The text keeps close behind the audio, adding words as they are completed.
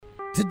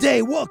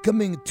Today,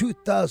 welcoming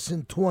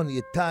 2020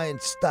 Italian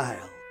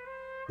style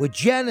with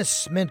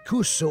Janice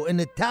Mancuso in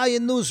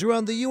Italian news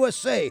around the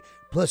USA,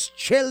 plus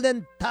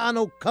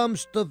Celentano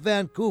comes to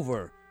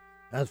Vancouver,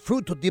 and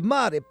Fruto di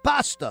Mare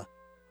pasta.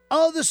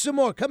 All this and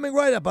more coming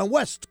right up on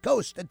West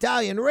Coast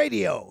Italian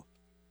Radio.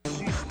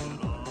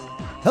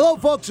 Hello,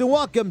 folks, and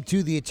welcome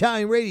to the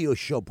Italian Radio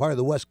Show, part of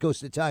the West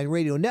Coast Italian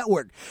Radio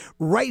Network,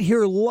 right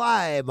here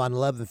live on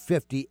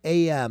 1150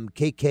 AM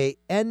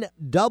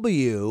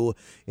KKNW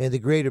in the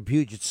greater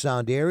Puget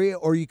Sound area,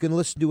 or you can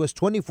listen to us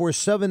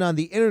 24/7 on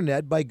the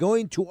internet by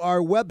going to our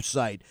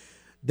website,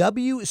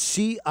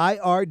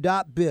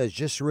 WCIR.biz.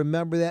 Just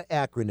remember that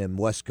acronym,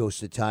 West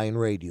Coast Italian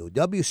Radio.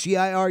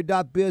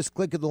 WCIR.biz,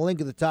 click at the link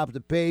at the top of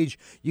the page.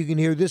 You can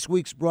hear this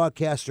week's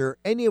broadcast or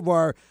any of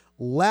our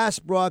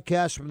last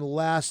broadcast from the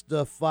last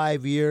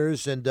 5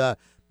 years, and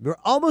we're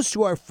almost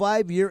to our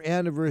 5-year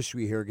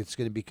anniversary here. It's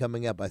going to be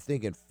coming up, I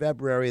think, in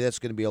February. That's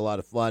going to be a lot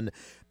of fun.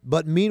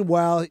 But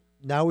meanwhile,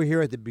 now we're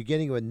here at the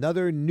beginning of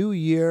another new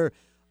year,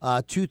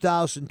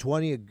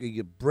 2020,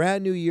 a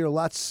brand new year.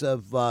 Lots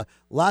of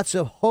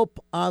hope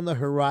on the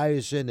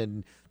horizon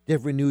and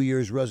different New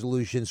Year's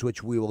resolutions,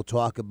 which we will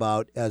talk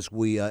about as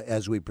we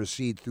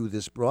proceed through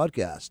this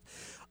broadcast.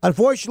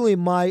 Unfortunately,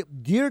 my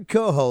dear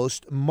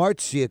co-host,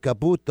 Marzia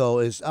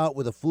Caputo, is out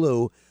with a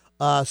flu,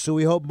 so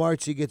we hope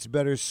Marzia gets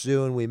better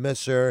soon. We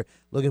miss her.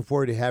 Looking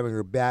forward to having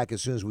her back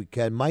as soon as we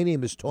can. My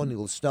name is Tony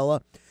LaStella.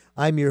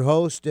 I'm your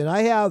host, and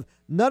I have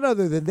none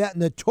other than that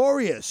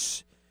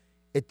notorious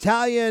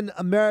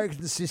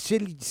Italian-American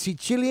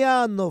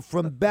Siciliano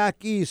from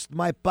back east,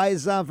 my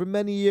paisan for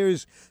many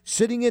years,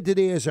 sitting in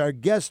today as our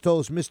guest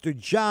host, Mr.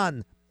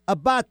 John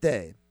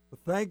Abate.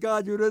 Thank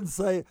God you didn't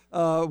say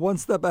one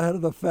step ahead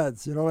of the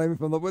fence, you know what I mean,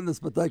 from the Witness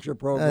Protection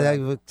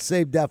Program. I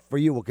saved that for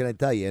you. What can I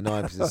tell you?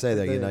 I have to say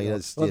that,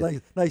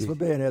 Nice for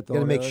being here, Tony. Got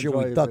to make sure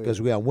we duck because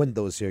we have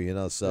windows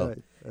here, so.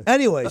 Right.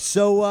 Anyway,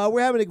 so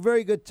we're having a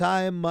very good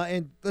time,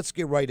 and let's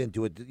get right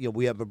into it.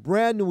 We have a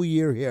brand new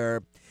year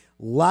here.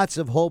 Lots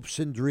of hopes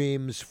and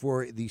dreams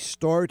for the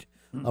start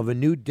of a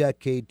new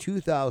decade,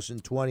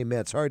 2020. Man,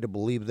 it's hard to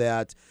believe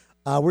that.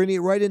 We're going to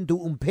get right into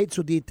Un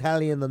Pezzo di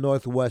Italia in the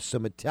Northwest,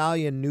 some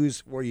Italian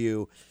news for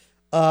you.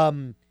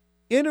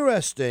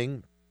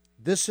 Interesting,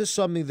 this is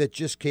something that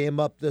just came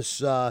up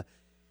this year,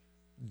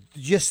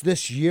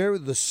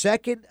 the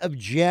 2nd of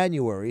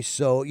January,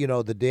 so,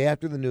 the day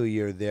after the new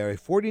year there, a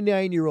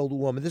 49-year-old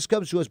woman. This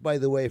comes to us, by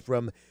the way,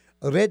 from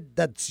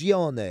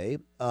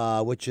Redazione,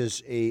 which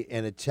is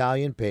an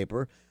Italian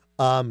paper.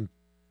 A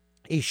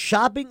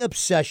shopping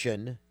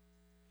obsession,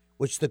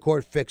 which the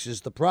court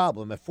fixes the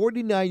problem. A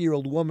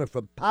 49-year-old woman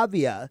from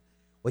Pavia,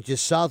 which is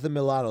south of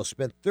Milano,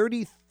 spent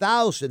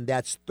 $30,000,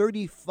 that's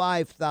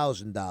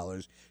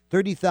 $35,000.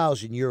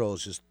 30,000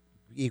 euros is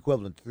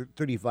equivalent to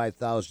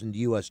 35,000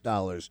 US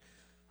dollars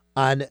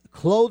on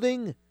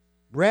clothing,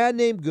 brand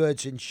name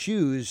goods, and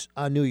shoes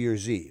on New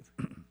Year's Eve.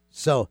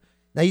 So,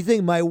 now you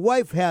think my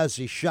wife has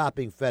a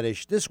shopping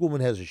fetish. This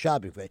woman has a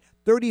shopping fetish.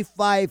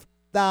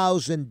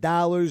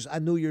 $35,000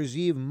 on New Year's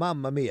Eve.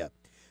 Mamma mia.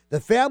 The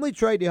family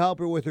tried to help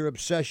her with her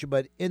obsession,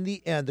 but in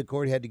the end, the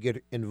court had to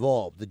get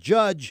involved. The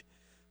judge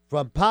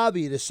from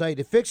Pavia decided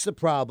to fix the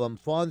problem,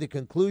 following the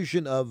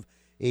conclusion of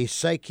a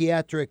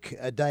psychiatric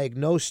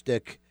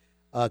diagnostic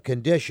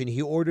condition.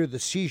 He ordered the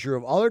seizure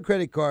of all her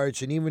credit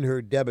cards and even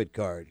her debit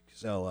card.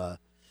 So,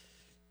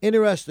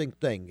 interesting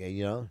thing,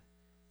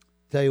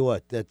 Tell you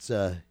what, that's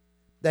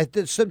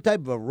some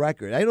type of a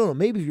record. I don't know.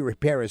 Maybe if you were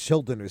Paris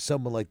Hilton or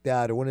someone like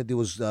that, or one of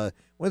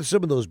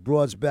some of those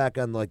broads back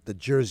on like the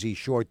Jersey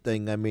Shore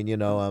thing. I mean,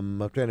 I'm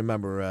trying to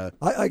remember.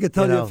 I could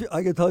tell you.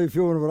 I could tell you a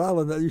few in Rhode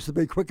Island that used to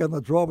be quick on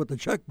the draw with the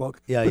checkbook.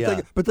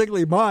 Yeah.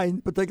 Particularly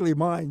mine.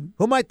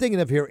 Who am I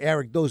thinking of here,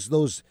 Eric?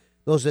 Those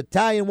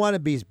Italian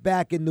wannabes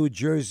back in New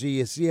Jersey.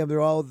 You see them. They're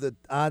all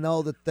on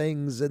all the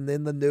things and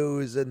in the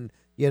news, and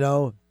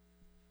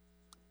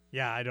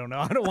Yeah, I don't know.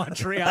 I don't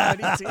watch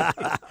reality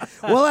TV.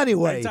 Well,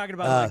 anyway. Are you talking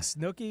about like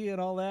Snooki and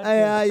all that?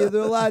 Yeah,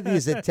 there are a lot of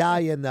these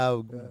Italian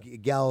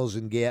gals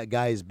and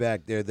guys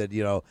back there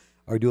that,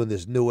 are doing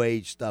this new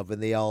age stuff,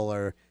 and they all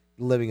are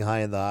living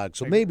high in the hog.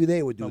 So maybe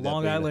they would do that. The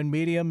Long Island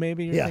medium,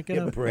 maybe you're thinking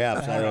of?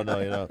 Perhaps. I don't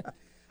know,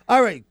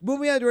 All right,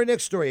 moving on to our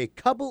next story. A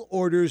couple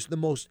orders the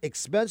most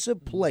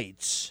expensive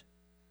plates,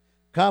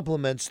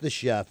 compliments the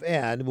chef,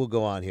 and we'll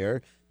go on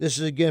here. This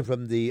is again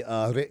from the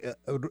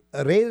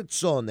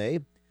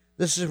Redazione.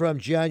 This is from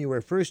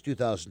January 1st,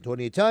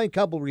 2020. Italian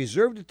couple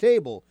reserved a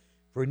table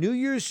for New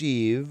Year's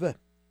Eve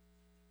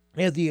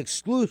at the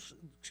exclusive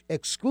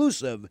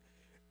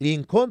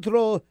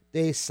L'Incontro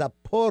dei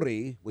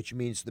Sapori, which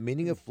means the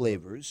meaning of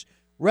flavors,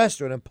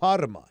 restaurant in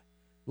Parma,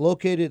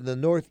 located in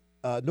the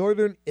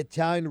northern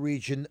Italian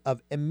region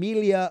of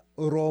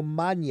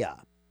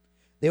Emilia-Romagna.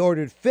 They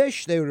ordered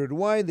fish, they ordered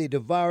wine, they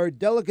devoured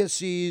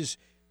delicacies,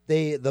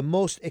 the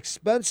most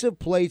expensive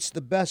plates,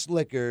 the best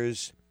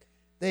liquors.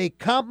 They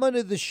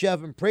complimented the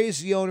chef and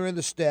praised the owner and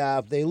the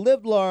staff. They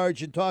lived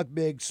large and talked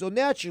big, so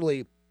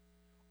naturally,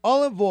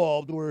 all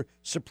involved were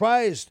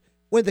surprised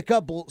when the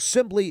couple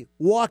simply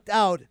walked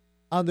out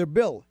on their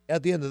bill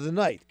at the end of the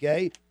night,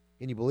 okay?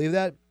 Can you believe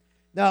that?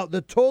 Now,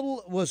 the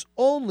total was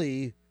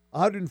only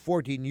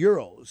 114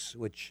 euros,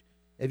 which,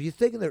 if you're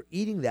thinking they're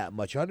eating that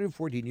much,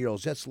 114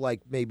 euros, that's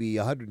like maybe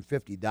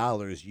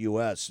 $150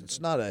 U.S. It's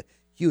not a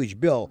huge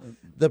bill.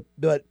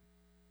 But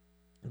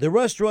the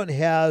restaurant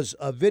has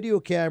video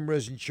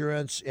cameras,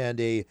 insurance, and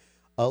a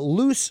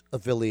loose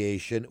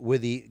affiliation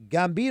with the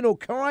Gambino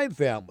crime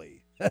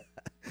family.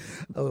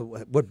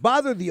 What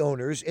bothered the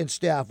owners and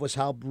staff was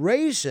how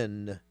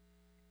brazen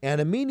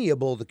and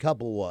amenable the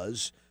couple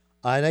was.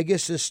 And I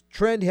guess this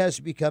trend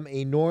has become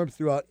a norm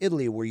throughout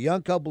Italy, where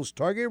young couples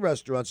target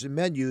restaurants and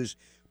menus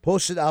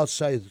posted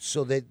outside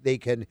so that they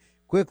can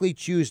quickly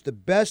choose the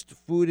best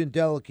food and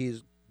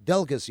delicacies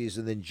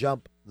and then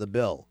jump the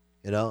bill,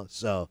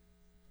 So,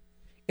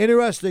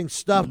 interesting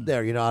stuff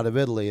there, out of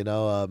Italy,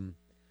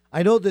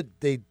 I know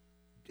that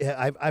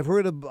I've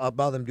heard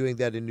about them doing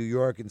that in New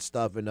York and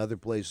stuff and other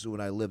places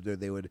when I lived there.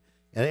 They would,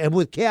 and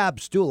with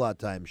cabs, too, a lot of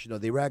times.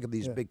 They rack up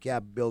these big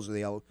cab bills and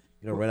they all,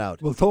 rent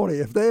out. Well, Tony,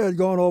 if they had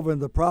gone over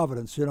into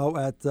Providence,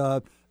 at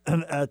the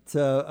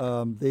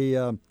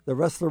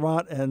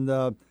restaurant and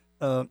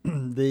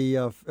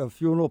the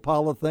funeral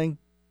parlor thing,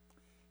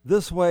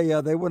 this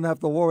way they wouldn't have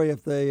to worry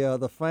if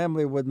the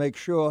family would make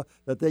sure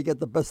that they get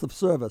the best of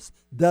service,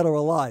 dead or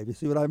alive. You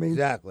see what I mean?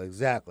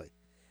 Exactly.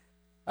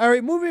 All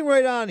right, moving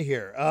right on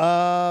here.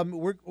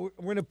 We're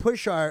going to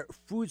push our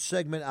food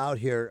segment out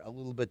here a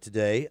little bit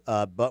today,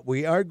 but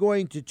we are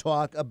going to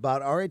talk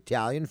about our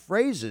Italian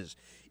phrases.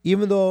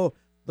 Even though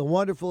the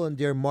wonderful and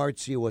dear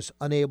Marcia was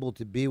unable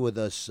to be with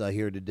us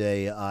here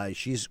today,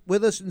 she's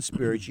with us in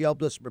spirit. She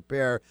helped us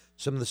prepare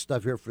some of the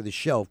stuff here for the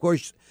show. Of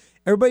course,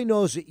 everybody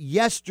knows that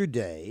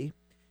yesterday,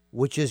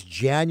 which is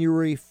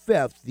January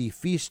 5th, the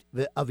Feast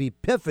of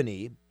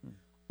Epiphany,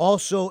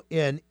 also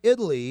in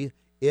Italy,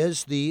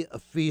 is the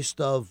Feast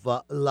of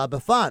La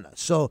Befana.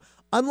 So,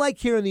 unlike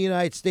here in the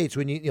United States,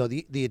 when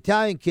the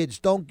Italian kids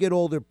don't get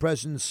all their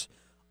presents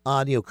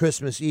on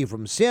Christmas Eve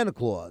from Santa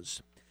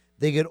Claus,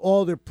 they get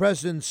all their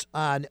presents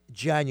on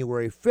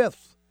January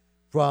 5th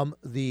from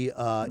the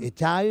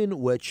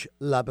Italian witch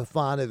La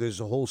Befana. There's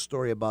a whole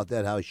story about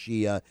that, how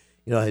she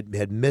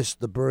had missed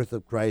the birth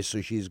of Christ,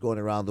 so she's going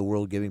around the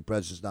world giving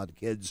presents now to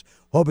kids,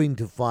 hoping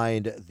to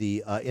find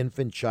the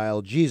infant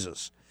child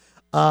Jesus.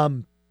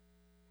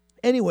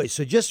 Anyway,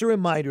 so just a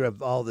reminder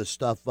of all this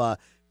stuff. For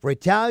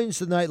Italians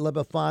tonight, La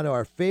Befana,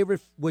 our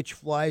favorite witch,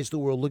 flies the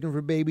world looking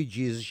for baby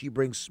Jesus. She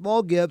brings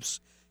small gifts,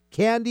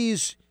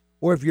 candies,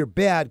 or if you're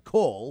bad,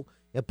 coal,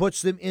 and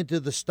puts them into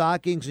the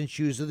stockings and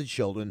shoes of the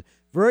children.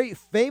 Very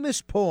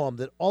famous poem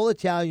that all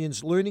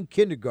Italians learn in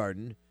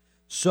kindergarten.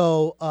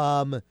 So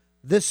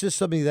this is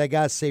something that I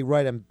got to say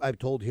right. I'm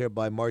told here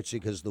by Marcy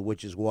because the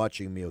witch is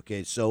watching me,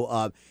 okay?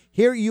 So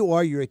here you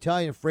are, your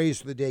Italian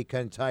phrase for the day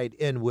kind of tied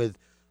in with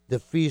the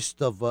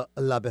Feast of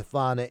La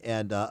Befana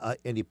and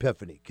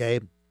Epiphany, okay?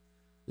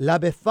 La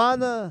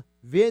Befana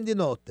viene di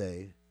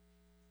notte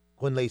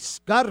con le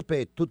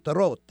scarpe tutte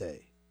rotte,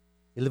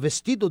 il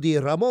vestito di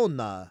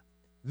Ramona,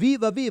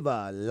 viva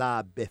viva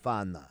la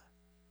Befana.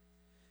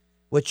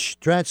 Which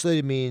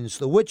translated means,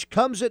 the witch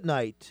comes at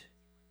night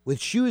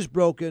with shoes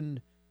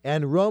broken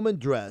and Roman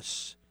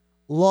dress,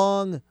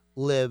 long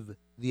live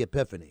the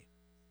Epiphany.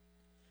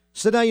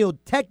 So now,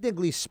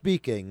 technically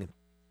speaking,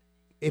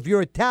 if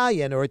you're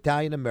Italian or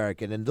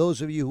Italian-American, and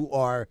those of you who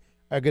are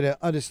going to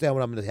understand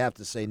what I'm going to have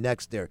to say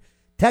next there,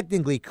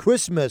 technically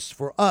Christmas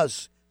for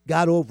us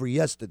got over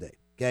yesterday,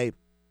 okay?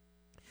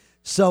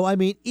 So, I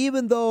mean,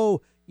 even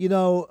though,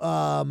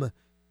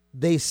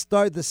 they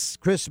start this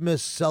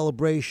Christmas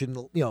celebration,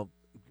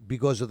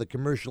 because of the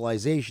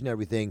commercialization and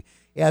everything,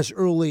 as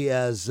early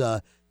as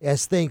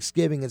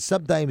Thanksgiving and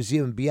sometimes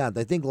even beyond.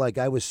 I think, like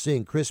I was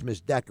seeing Christmas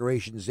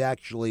decorations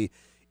actually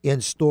in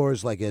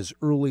stores like as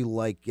early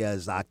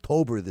as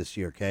October this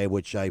year, okay,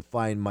 which I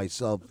find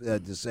myself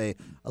to say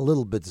a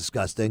little bit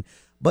disgusting.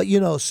 But,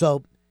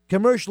 so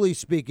commercially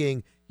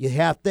speaking, you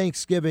have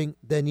Thanksgiving,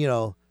 then,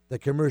 the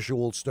commercial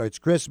world starts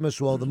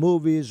Christmas, all the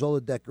movies, all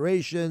the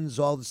decorations,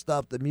 all the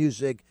stuff, the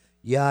music,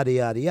 yada,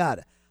 yada,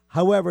 yada.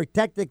 However,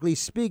 technically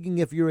speaking,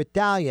 if you're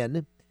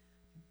Italian,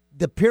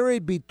 the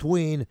period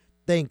between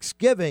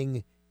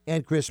Thanksgiving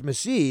and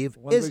Christmas Eve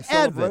is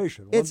Advent.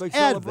 It's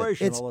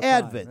Advent. It's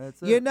Advent.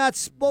 You're not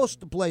supposed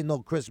to play no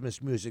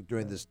Christmas music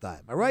during this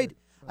time, all right?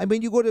 I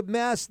mean, you go to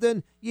Mass,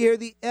 then you hear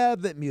the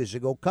Advent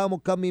music, O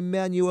come,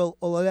 Emmanuel,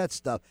 all of that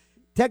stuff.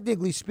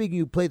 Technically speaking,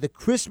 you play the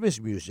Christmas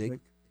music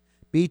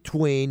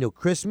between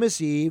Christmas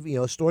Eve,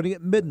 starting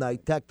at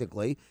midnight,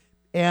 technically,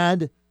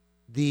 and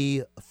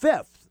the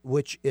 5th,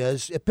 which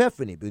is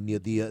Epiphany,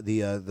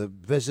 the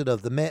visit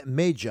of the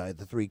Magi,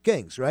 the three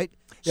kings, right?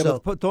 Yeah,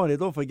 so, but Tony,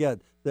 don't forget,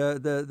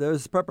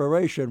 there's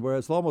preparation where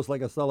it's almost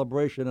like a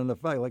celebration in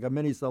effect, like a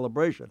mini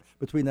celebration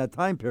between that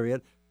time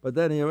period. But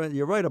then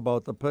you're right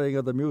about the playing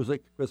of the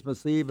music,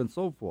 Christmas Eve, and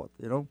so forth,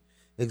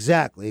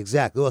 Exactly.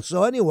 Well,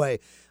 so anyway,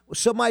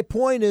 so my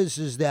point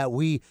is that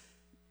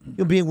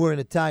being we're an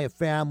Italian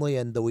family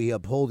and we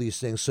uphold these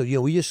things. So,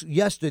 we just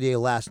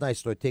last night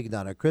started taking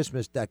down our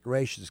Christmas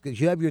decorations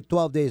because you have your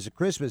 12 days of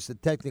Christmas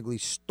that technically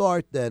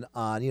start then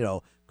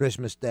on,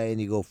 Christmas Day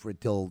and you go for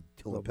till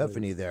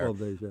Epiphany there. 12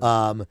 days,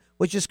 yeah.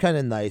 Which is kind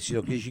of nice,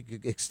 because you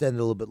could extend it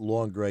a little bit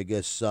longer, I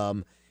guess.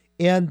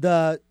 And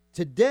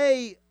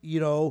today,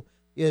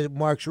 it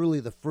marks really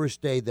the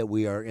first day that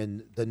we are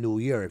in the new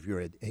year. If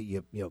you're,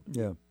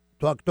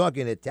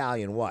 talking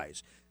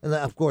Italian-wise. And,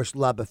 of course,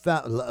 La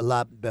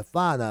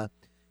Befana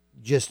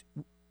just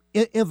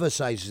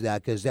emphasizes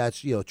that because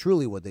that's,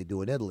 truly what they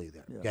do in Italy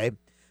there, okay?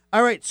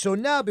 All right, so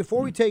now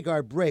before we take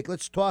our break,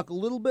 let's talk a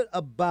little bit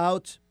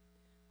about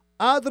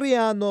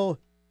Adriano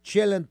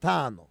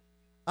Celentano.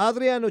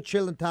 Adriano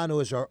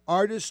Celentano is our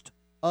Artist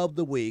of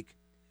the Week,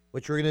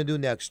 which we're going to do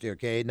next year,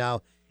 okay?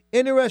 Now,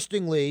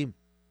 interestingly,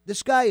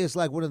 this guy is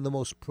like one of the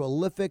most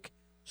prolific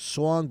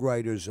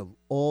songwriters of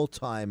all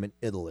time in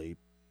Italy.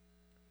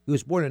 He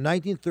was born in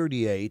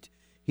 1938.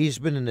 He's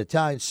been an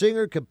Italian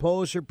singer,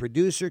 composer,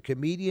 producer,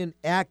 comedian,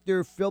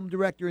 actor, film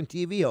director, and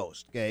TV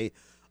host. Okay,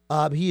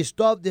 he is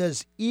dubbed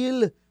as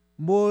Il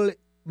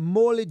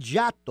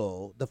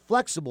Moleggiato, the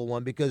flexible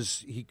one,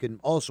 because he can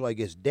also, I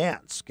guess,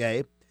 dance.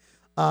 Okay,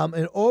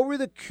 and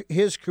over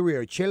his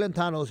career,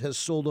 Celentano has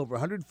sold over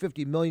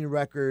 150 million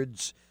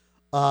records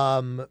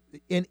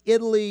in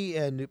Italy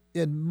and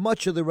in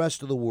much of the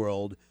rest of the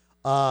world.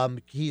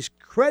 He's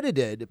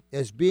credited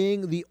as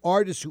being the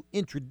artist who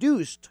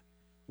introduced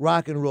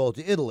rock and roll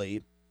to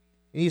Italy.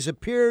 And he's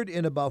appeared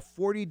in about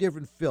 40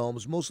 different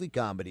films, mostly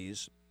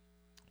comedies.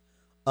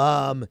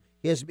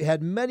 He has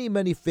had many,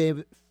 many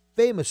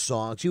famous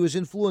songs. He was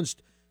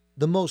influenced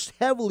the most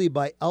heavily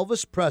by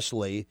Elvis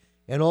Presley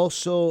and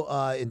also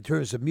in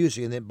terms of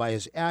music. And then by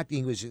his acting,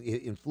 he was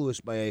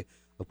influenced by,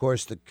 of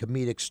course, the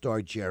comedic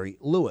star Jerry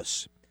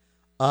Lewis.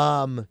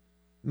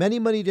 Many,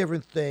 many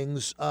different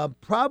things.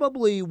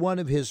 Probably one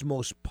of his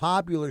most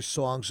popular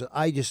songs that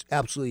I just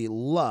absolutely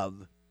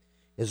love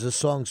is the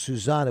song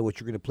Susanna,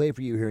 which we're going to play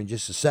for you here in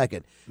just a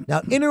second.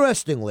 Now,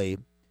 interestingly,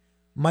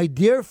 my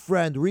dear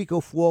friend Rico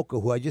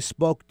Fuoco, who I just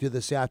spoke to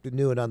this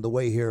afternoon on the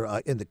way here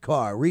in the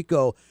car,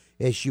 Rico,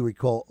 as you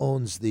recall,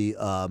 owns the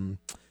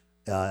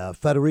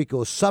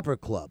Federico Supper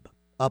Club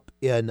up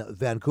in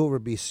Vancouver,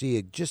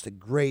 BC. Just a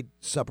great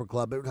supper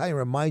club. It kind of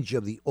reminds you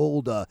of the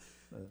old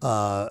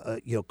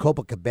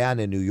Copacabana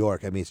in New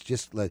York. I mean, it's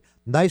just a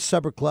nice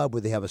supper club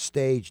where they have a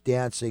stage,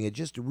 dancing. It's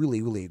just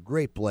really, really a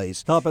great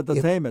place. Top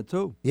entertainment,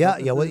 too. Yeah.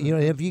 Well,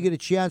 if you get a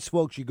chance,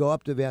 folks, you go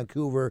up to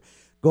Vancouver,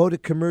 go to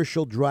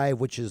Commercial Drive,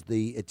 which is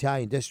the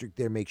Italian district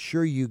there. Make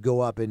sure you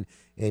go up and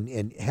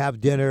have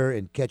dinner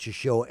and catch a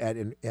show at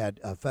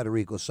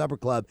Federico Supper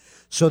Club.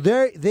 So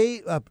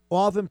they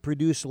often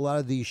produce a lot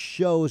of these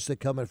shows that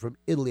come in from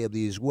Italy of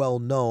these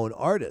well-known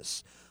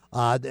artists.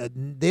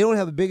 They don't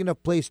have a big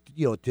enough place,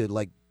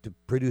 to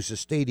produce a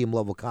stadium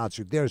level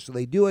concert there, so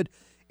they do it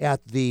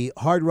at the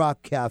Hard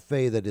Rock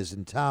Cafe that is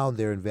in town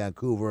there in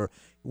Vancouver,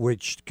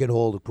 which can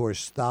hold, of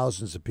course,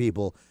 thousands of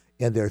people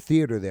in their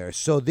theater there.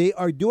 So they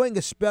are doing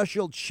a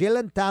special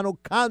Celentano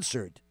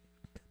concert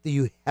that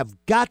you have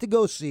got to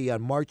go see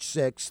on March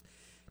 6th.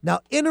 Now,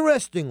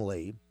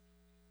 interestingly,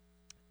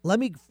 let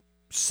me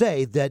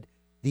say that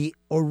the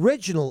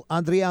original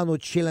Adriano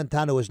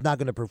Celentano is not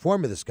going to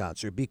perform at this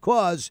concert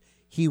because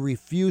he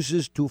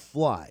refuses to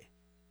fly.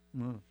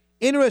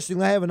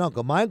 Interestingly, I have an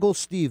uncle, my Uncle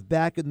Steve,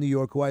 back in New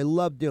York, who I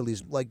love dearly.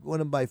 He's like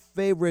one of my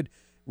favorite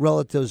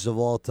relatives of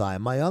all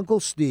time. My Uncle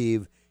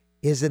Steve,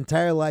 his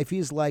entire life,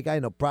 he's like,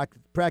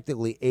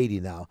 practically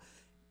 80 now.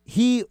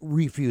 He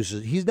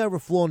refuses. He's never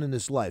flown in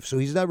his life, so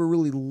he's never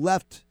really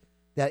left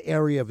that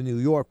area of New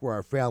York where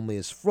our family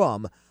is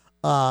from.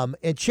 And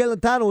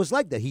Celentano was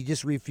like that. He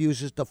just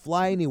refuses to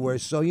fly anywhere.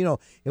 So, if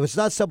it's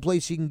not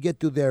someplace he can get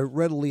to there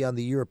readily on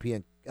the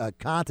European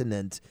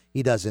continent,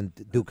 he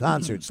doesn't do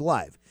concerts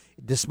live,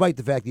 despite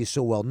the fact he's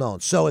so well known.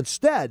 So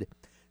instead,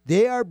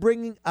 they are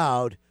bringing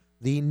out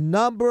the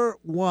number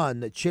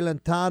one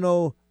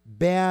Celentano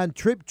band,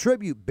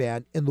 tribute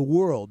band in the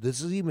world.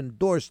 This is even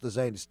endorsed, as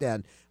I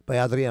understand, by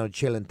Adriano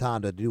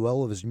Celentano to do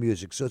all of his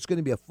music. So it's going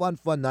to be a fun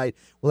night.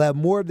 We'll have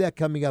more of that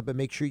coming up, and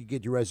make sure you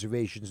get your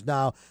reservations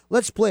now.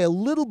 Let's play a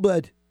little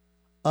bit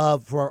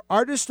for our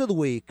Artist of the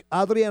Week,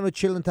 Adriano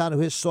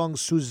Celentano, his song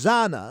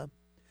Susanna,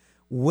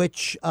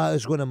 which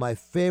is one of my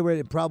favorite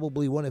and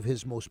probably one of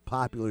his most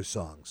popular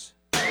songs.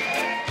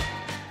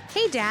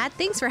 Hey, Dad,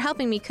 thanks for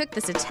helping me cook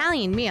this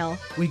Italian meal.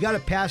 We got to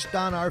pass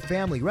down our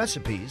family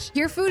recipes.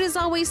 Your food is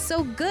always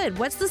so good.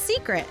 What's the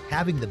secret?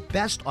 Having the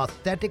best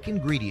authentic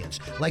ingredients,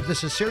 like the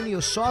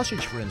Cicernio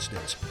sausage, for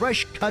instance.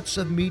 Fresh cuts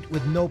of meat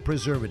with no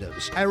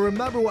preservatives. I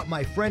remember what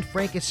my friend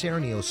Frank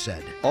Cicernio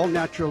said. All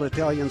natural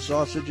Italian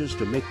sausages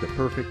to make the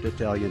perfect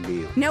Italian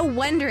meal. No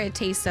wonder it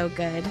tastes so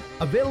good.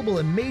 Available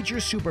in major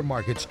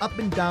supermarkets up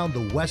and down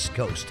the West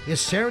Coast.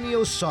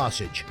 Cicernio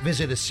sausage.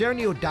 Visit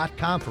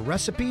Cicernio.com for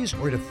recipes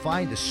or to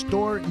find a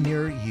store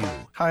near you.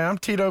 Hi, I'm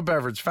Tito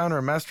Beverage, founder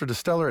and master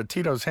distiller at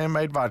Tito's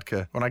Handmade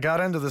Vodka. When I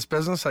got into this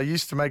business, I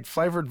used to make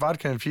flavored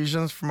vodka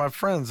infusions for my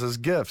friends as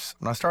gifts.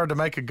 When I started to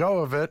make a go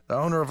of it, the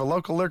owner of a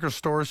local liquor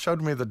store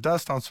showed me the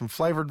dust on some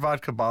flavored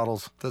vodka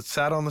bottles that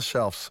sat on the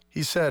shelves.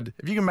 He said,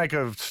 if you can make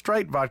a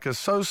straight vodka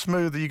so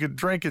smooth that you could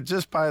drink it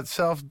just by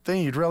itself, then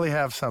you'd really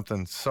have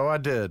something. So I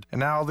did. And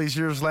now all these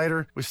years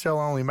later, we still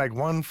only make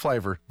one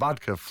flavor,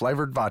 vodka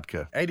flavored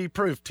vodka. 80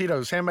 proof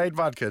Tito's Handmade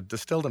Vodka,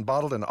 distilled and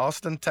bottled in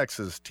Austin,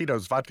 Texas.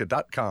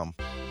 Tito'sVodka.com.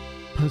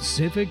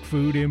 Pacific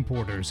Food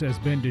Importers has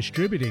been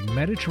distributing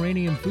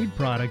Mediterranean food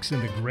products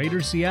in the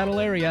greater Seattle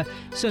area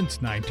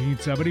since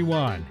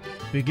 1971.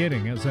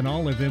 Beginning as an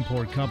olive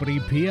import company,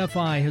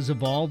 PFI has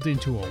evolved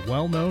into a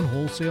well-known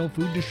wholesale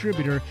food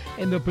distributor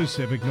in the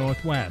Pacific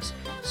Northwest,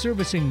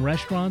 servicing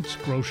restaurants,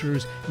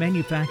 grocers,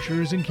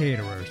 manufacturers, and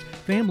caterers.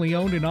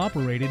 Family-owned and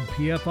operated,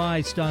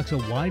 PFI stocks a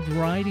wide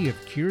variety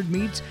of cured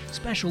meats,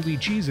 specialty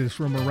cheeses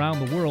from around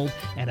the world,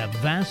 and a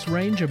vast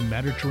range of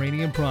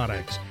Mediterranean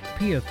products.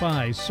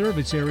 PFI's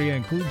service area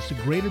includes the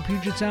greater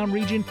Puget Sound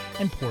region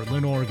and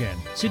Portland, Oregon.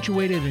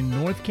 Situated in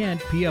North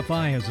Kent,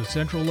 PFI has a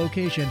central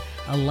location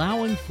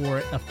allowing for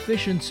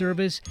efficient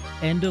service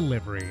and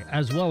delivery,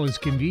 as well as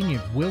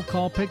convenient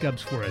will-call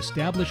pickups for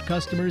established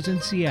customers in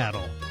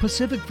Seattle.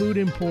 Pacific Food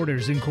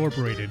Importers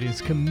Incorporated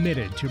is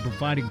committed to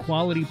providing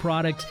quality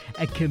products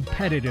at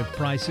competitive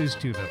prices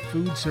to the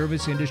food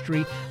service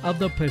industry of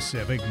the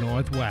Pacific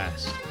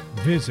Northwest.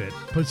 Visit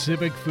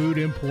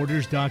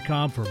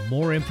PacificFoodImporters.com for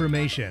more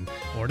information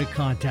or to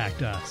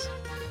contact us.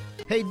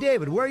 Hey,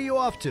 David, where are you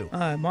off to?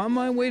 I'm on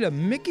my way to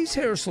Mickey's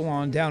Hair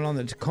Salon down on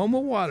the Tacoma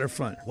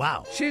waterfront.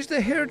 Wow. She's the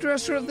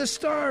hairdresser of the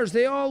stars.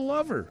 They all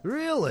love her.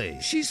 Really?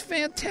 She's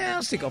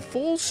fantastic. A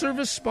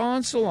full-service spa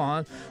and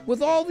salon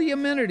with all the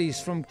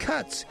amenities from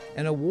cuts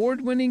and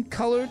award-winning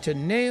color to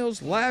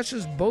nails,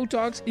 lashes,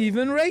 Botox,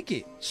 even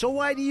Reiki. So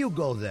why do you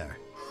go there?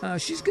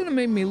 She's going to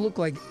make me look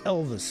like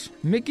Elvis.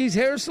 Mickey's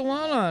Hair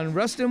Salon on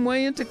Ruston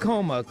Way in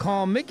Tacoma.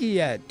 Call Mickey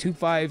at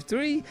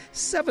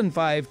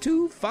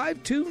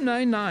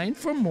 253-752-5299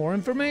 for more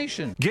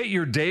information. Get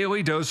your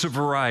daily dose of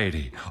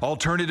variety.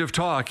 Alternative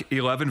Talk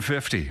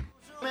 1150.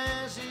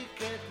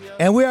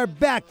 And we are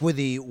back with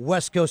the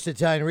West Coast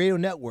Italian Radio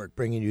Network,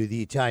 bringing you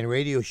the Italian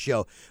Radio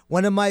Show.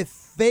 One of my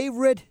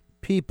favorite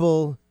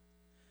people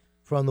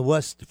from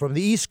the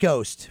East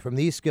Coast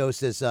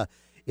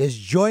is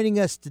joining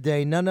us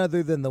today, none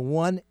other than the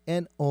one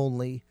and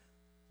only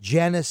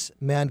Janice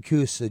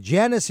Mancuso.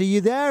 Janice, are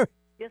you there?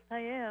 Yes, I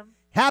am.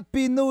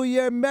 Happy New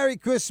Year, Merry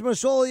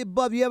Christmas, all the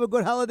above. You have a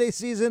good holiday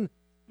season?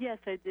 Yes,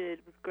 I did.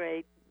 It was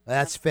great.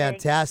 That's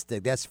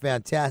fantastic. That's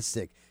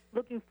fantastic.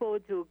 Looking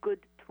forward to a good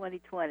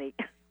 2020.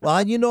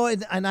 Well,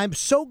 and I'm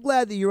so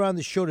glad that you're on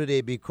the show today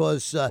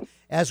because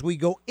as we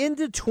go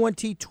into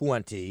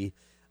 2020,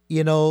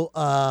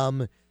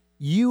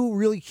 you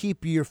really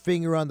keep your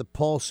finger on the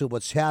pulse of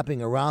what's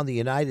happening around the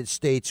United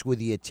States with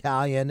the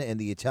Italian and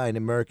the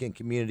Italian-American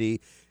community,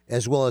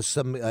 as well as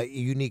some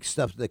unique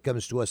stuff that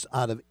comes to us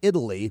out of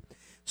Italy.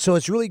 So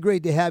it's really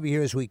great to have you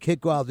here as we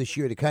kick off this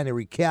year to kind of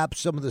recap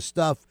some of the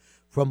stuff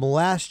from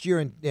last year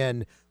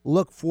and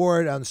look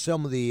forward on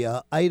some of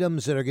the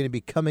items that are going to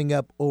be coming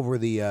up over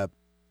the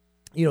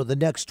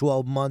next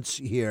 12 months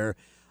here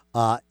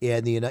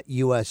in the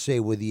USA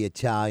with the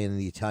Italian and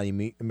the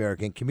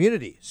Italian-American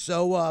community.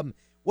 So,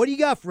 what do you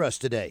got for us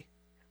today?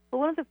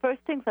 Well, one of the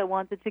first things I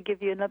wanted to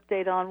give you an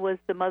update on was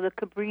the Mother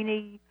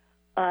Cabrini,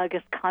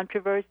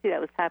 controversy that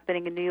was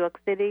happening in New York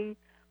City.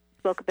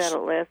 Spoke about it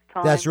last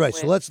time. That's right.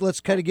 So let's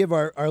kind of give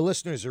our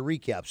listeners a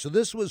recap. So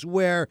this was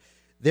where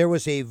there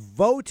was a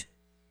vote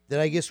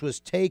that I guess was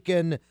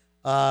taken,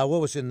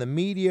 in the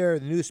media or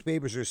the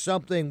newspapers or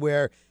something,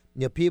 where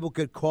people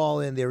could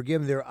call in. They were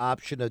given their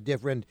option of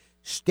different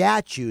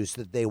statues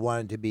that they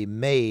wanted to be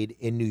made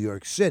in New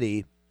York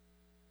City,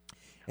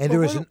 and there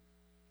was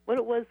What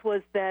it was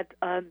that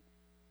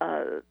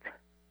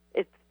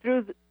it's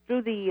through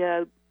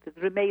the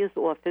mayor's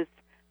office.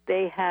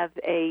 They have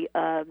a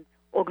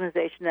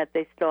organization that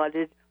they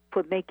started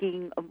for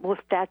making more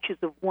statues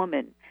of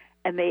women,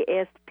 and they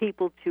asked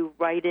people to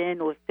write in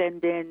or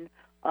send in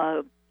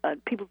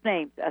people's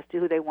names as to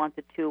who they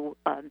wanted to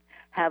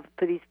have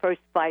for these first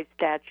 5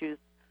 statues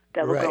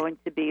that were going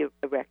to be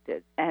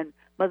erected. And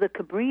Mother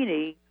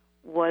Cabrini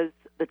was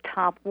the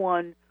top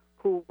one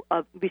who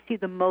received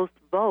the most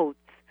votes.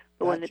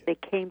 But when they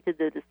came to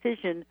the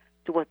decision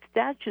to what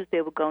statues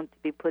they were going to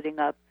be putting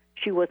up,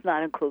 she was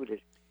not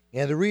included.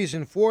 And the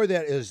reason for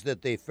that is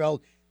that they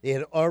felt they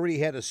had already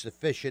had a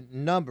sufficient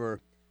number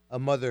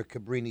of Mother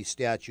Cabrini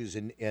statues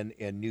in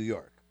New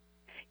York.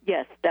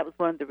 Yes, that was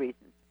one of the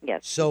reasons.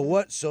 Yes. So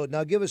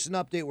now give us an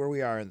update where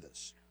we are in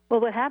this.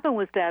 Well, what happened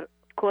was that,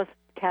 of course,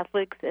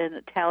 Catholics and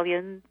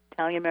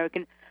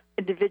Italian-American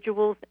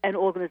individuals and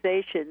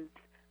organizations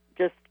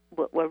just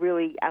were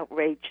really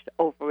outraged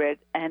over it,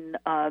 and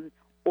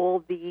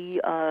all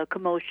the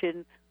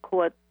commotion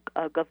caught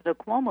Governor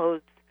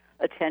Cuomo's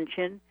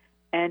attention,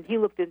 and he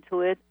looked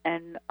into it,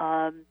 and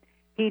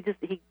he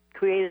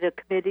created a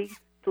committee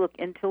to look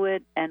into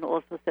it and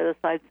also set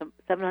aside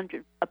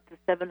up to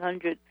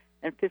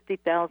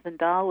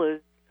 $750,000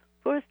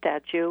 for a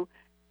statue.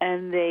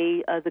 And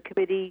the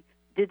committee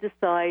did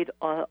decide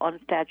on a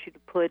statue to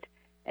put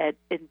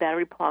in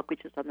Battery Park,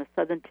 which is on the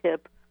southern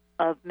tip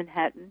of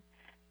Manhattan.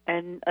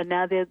 And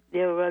now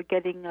they're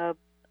getting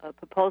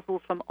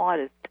proposals from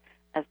artists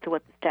as to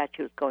what the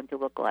statue is going to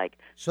look like.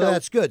 So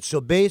that's good. So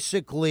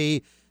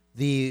basically,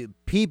 the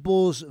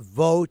people's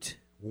vote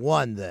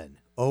won then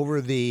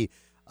over the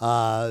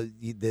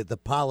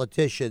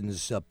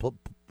politicians,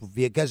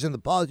 because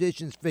the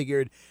politicians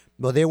figured,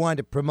 well, they wanted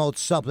to promote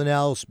something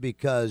else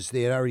because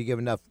they had already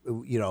given enough,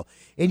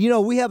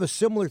 And, we have a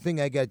similar thing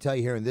I got to tell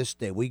you here in this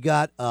state. We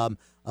got a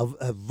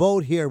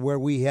vote here where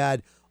we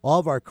had all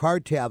of our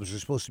card tabs were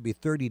supposed to be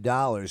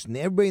 $30, and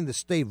everybody in the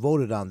state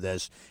voted on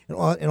this. And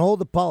all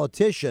the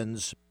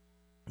politicians,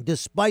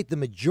 despite the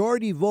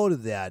majority vote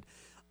of that,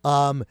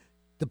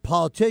 the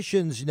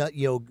politicians,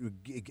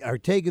 are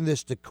taking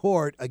this to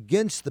court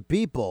against the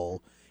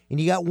people. And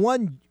you got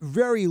one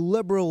very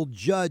liberal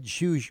judge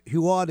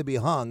who ought to be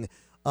hung,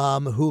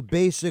 who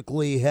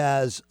basically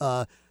has,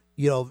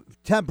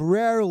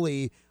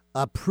 temporarily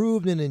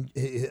approved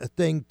a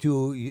thing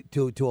to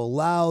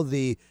allow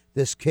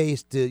this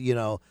case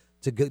to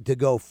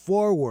go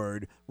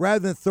forward rather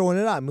than throwing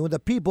it out. I mean, when the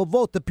people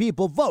vote, the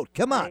people vote.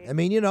 Come on. I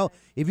mean,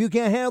 if you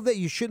can't handle that,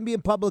 you shouldn't be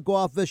in public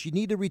office. You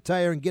need to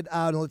retire and get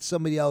out and let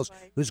somebody else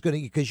who's going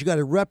to, because you got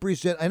to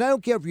represent. And I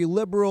don't care if you're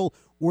liberal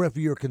or if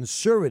you're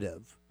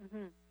conservative.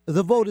 Mm-hmm.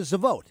 The vote is a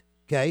vote.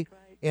 Okay.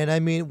 Right. And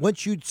I mean,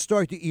 once you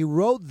start to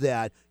erode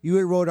that, you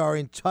erode our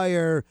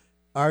entire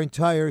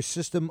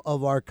system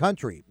of our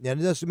country.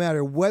 And it doesn't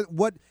matter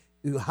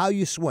how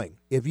you swing.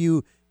 If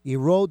you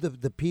erode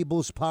the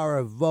people's power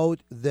of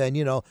vote, then,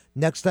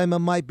 next time it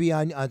might be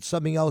on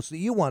something else that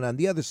you want on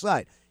the other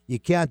side. You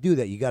can't do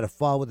that. You got to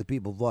follow what the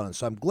people vote on.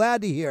 So I'm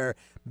glad to hear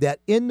that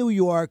in New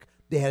York,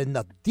 they had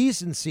enough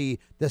decency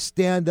to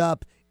stand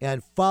up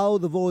and follow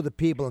the vote of the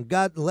people. And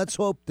God, let's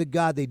hope to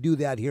God they do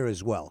that here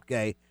as well,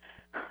 okay?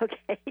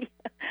 Okay.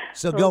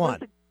 So go on.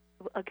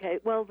 Okay.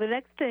 Well, the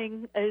next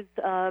thing is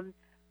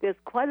there's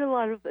quite a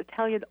lot of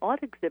Italian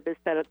art exhibits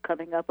that are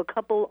coming up. A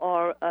couple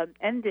are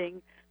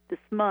ending this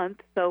month.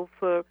 So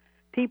for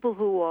people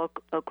who are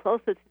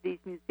closer to these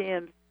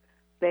museums,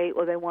 they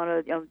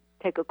want to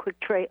take a quick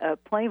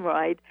plane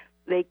ride,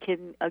 they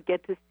can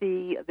get to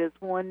see. There's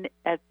one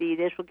at the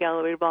National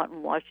Gallery of Art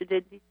in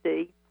Washington,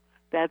 D.C.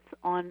 That's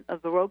on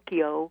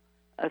Verrocchio,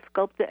 a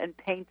sculptor and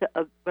painter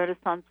of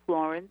Renaissance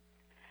Florence,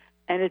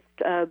 and it's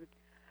the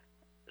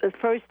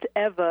first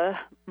ever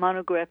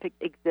monographic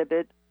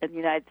exhibit in the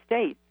United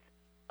States.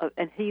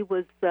 And he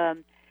was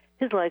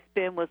his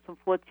lifespan was from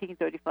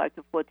 1435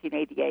 to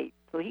 1488.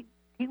 So he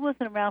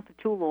wasn't around for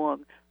too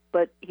long,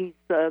 but he's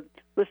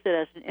listed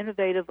as an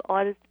innovative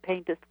artist,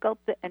 painter,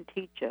 sculptor, and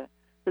teacher.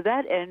 So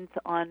that ends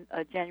on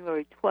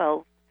January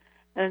 12th.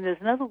 And then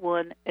there's another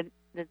one in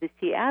the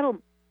Seattle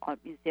Art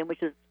Museum,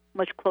 which is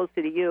much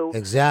closer to you.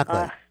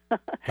 Exactly.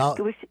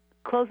 Which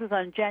closes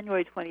on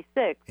January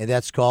 26th. And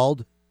that's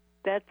called?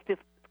 That's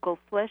called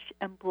Flesh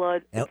and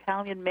Blood,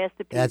 Italian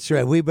Masterpiece. That's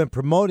right. We've been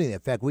promoting it. In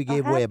fact, we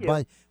gave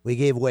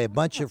away a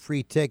bunch of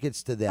free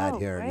tickets to that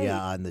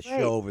on the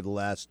show over the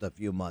last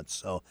few months.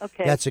 So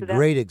that's a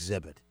great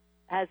exhibit.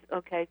 So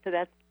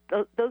that's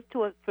those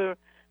two are for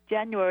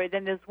January.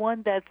 Then there's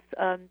one that's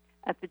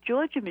at the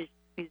Georgia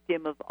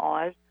Museum of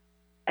Art,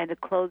 and it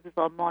closes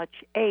on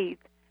March 8th,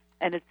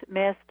 and it's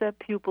Master,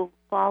 Pupil,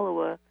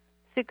 Follower,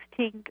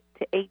 16th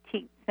to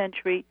 18th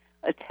century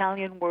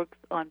Italian works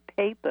on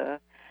paper.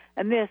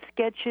 And they're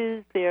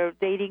sketches. They're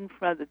dating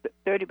from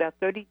about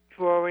 30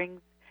 drawings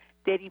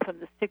dating from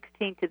the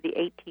 16th to the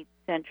 18th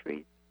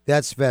centuries.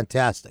 That's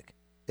fantastic.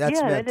 That's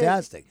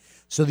fantastic.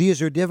 So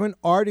these are different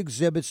art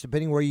exhibits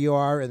depending where you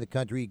are in the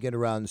country. You get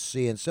around and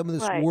see. And some of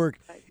this work.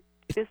 Right.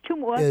 There's two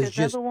more. There's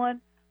another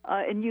one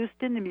in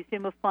Houston, the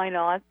Museum of Fine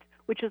Arts,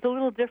 which is a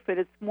little different.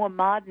 It's more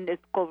modern.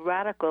 It's called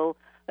Radical,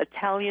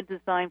 Italian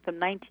design from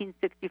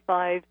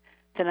 1965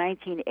 to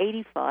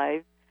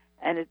 1985.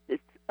 And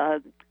its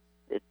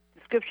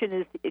description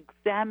is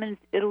examines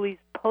Italy's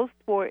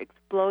post-war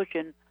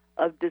explosion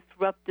of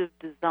disruptive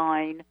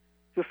design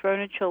through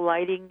furniture,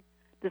 lighting,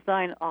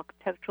 design,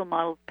 architectural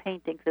models,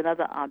 paintings, and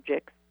other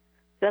objects.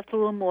 That's a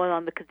little more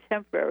on the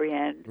contemporary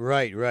end.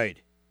 Right.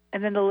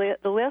 And then the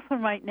last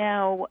one right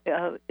now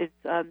is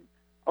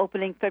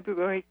opening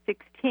February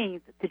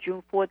 16th to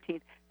June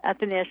 14th at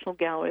the National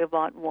Gallery of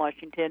Art in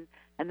Washington,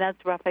 and that's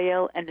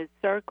Raphael and his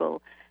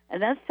Circle,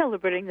 and that's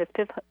celebrating the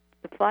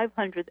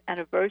 500th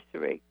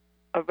anniversary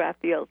of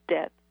Raphael's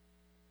death,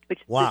 which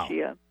is this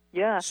year.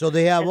 Yeah. So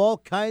they have all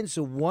kinds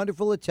of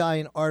wonderful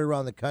Italian art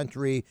around the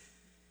country.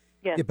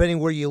 Yes. Depending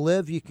where you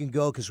live, you can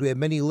go, because we have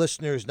many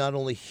listeners not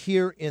only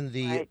here in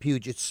the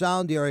Puget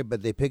Sound area,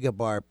 but they pick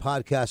up our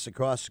podcasts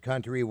across the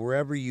country.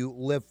 Wherever you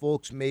live,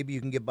 folks, maybe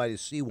you can get by to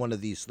see one of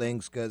these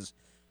things, because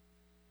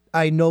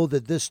I know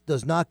that this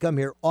does not come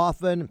here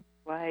often.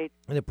 Right.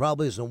 And it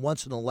probably is a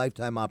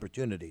once-in-a-lifetime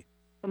opportunity.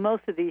 For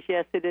most of these,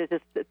 yes, it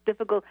is. It's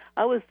difficult.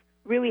 I was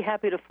really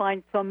happy to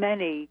find so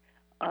many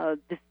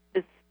this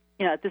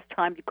at this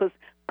time because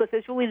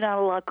there's really not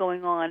a lot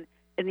going on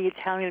in the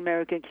Italian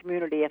American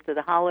community after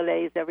the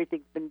holidays.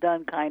 Everything's been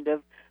done kind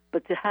of,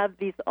 but to have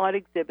these art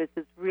exhibits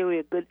is really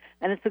a good,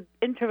 and it's an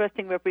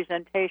interesting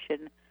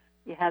representation.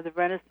 You have the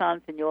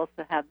Renaissance and you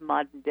also have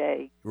modern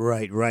day.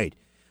 Right.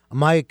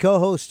 My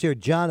co-host here,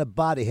 John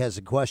Abadi, has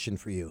a question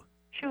for you.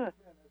 Sure.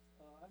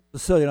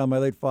 Sicilian on my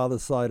late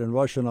father's side and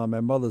Russian on my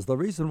mother's. The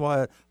reason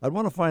why I'd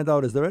want to find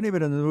out, is there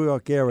anybody in the New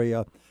York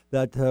area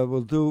that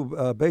will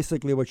do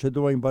basically what you're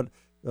doing, but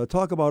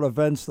talk about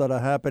events that are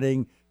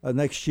happening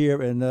next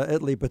year in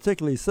Italy,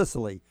 particularly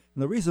Sicily.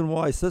 And the reason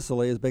why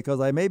Sicily is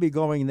because I may be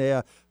going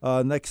there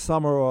next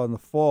summer or in the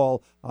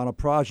fall on a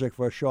project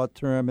for a short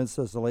term in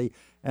Sicily,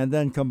 and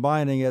then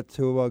combining it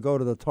to go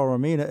to the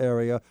Taormina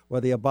area where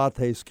the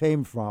Abates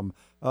came from.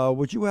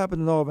 Would you happen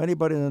to know of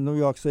anybody in the New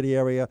York City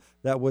area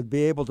that would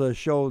be able to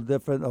show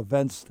different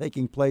events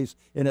taking place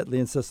in Italy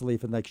and Sicily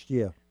for next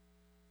year?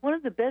 One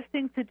of the best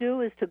things to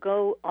do is to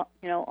go,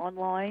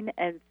 online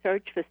and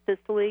search for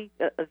Sicily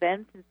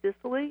events in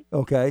Sicily.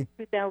 Okay.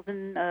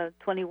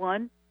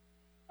 2021,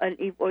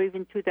 or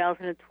even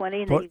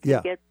 2020, and then you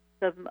can get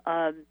some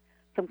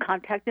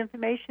contact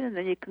information, and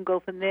then you can go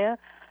from there.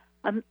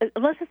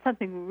 Unless it's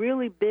something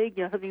really big,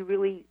 something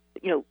really,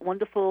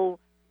 wonderful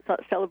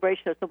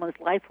celebration of someone's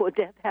life or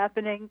death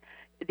happening.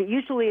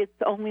 Usually, it's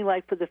only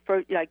for the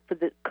for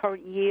the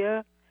current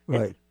year.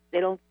 Right. They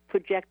don't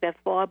project that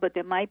far, but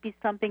there might be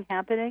something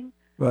happening.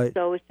 Right.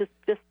 So it's just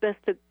best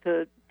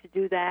to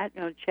do that,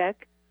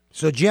 check.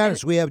 So,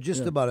 Janice, we have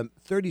just about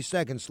 30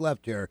 seconds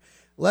left here.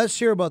 Let's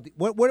hear about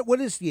what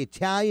is the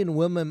Italian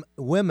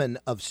women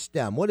of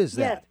STEM? What is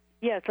that?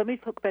 Yes. Let me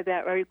talk about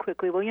that very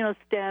quickly. Well,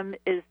 STEM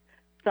is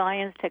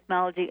science,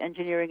 technology,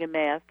 engineering, and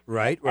math.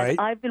 Right. And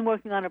I've been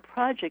working on a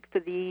project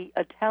for the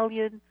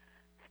Italian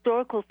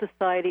Historical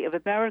Society of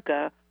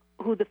America,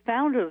 who the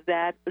founder of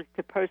that was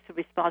the person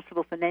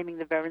responsible for naming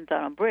the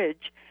Verrazzano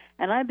Bridge.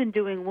 And I've been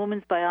doing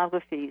women's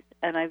biographies,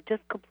 and I've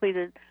just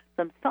completed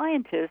some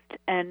scientists,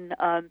 and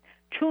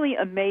truly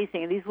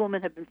amazing. And these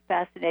women have been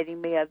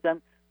fascinating me. I've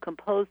done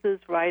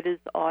composers, writers,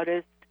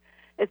 artists.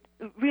 It's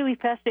really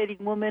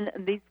fascinating women,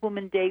 and these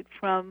women date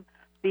from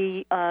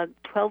the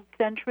 12th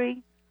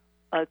century.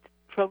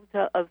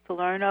 Trota of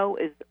Salerno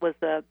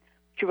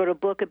she wrote a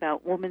book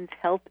about women's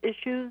health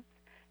issues.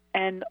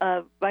 And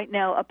right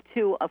now, up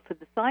to, for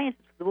the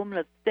scientists, the woman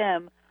of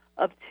STEM,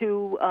 up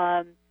to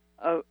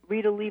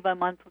Rita Levi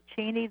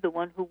Montalcini, the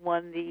one who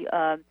won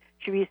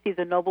she received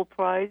the Nobel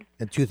Prize.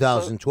 In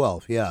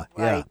 2012, yeah.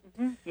 Right.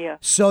 Mm-hmm. Yeah.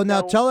 So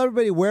now tell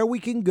everybody where we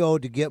can go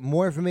to get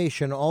more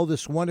information on all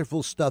this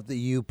wonderful stuff that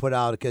you put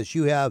out, because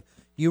you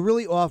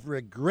really offer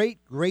a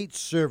great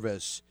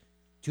service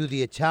to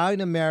the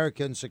Italian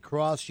Americans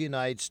across the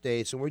United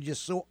States, and we're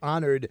just so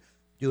honored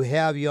to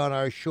have you on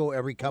our show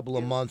every couple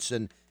of months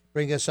and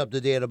bring us up to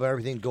date about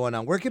everything going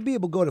on. Where can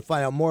people go to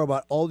find out more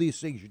about all these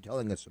things you're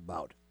telling us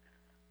about?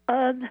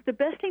 The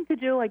best thing to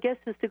do, I guess,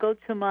 is to go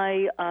to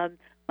my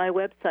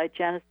website,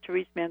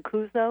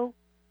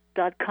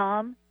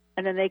 JaniceThereseMancuso.com,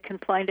 and then they can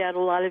find out a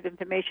lot of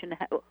information.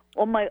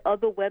 All my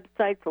other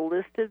websites are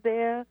listed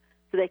there,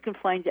 so they can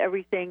find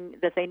everything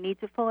that they need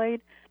to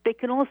find. They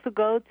can also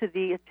go to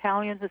the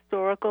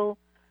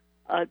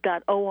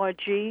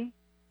ItalianHistorical.org,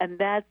 and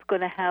that's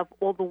going to have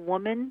all the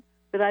women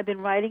that I've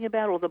been writing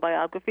about, all the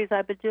biographies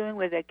I've been doing,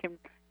 where they can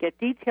get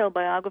detailed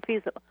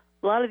biographies. A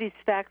lot of these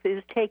facts,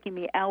 it's taking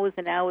me hours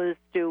and hours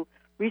to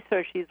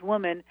research these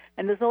women,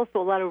 and there's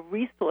also a lot of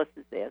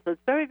resources there. So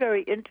it's very,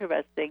 very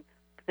interesting,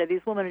 because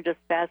these women are just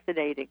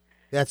fascinating.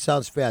 That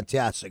sounds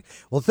fantastic.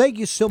 Well, thank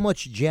you so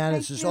much,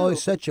 Janice. It's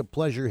always such a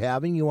pleasure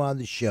having you on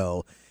the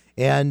show.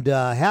 And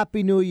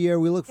Happy New Year.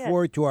 We look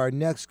forward to our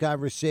next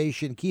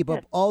conversation. Keep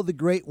up all the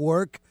great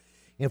work.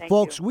 And,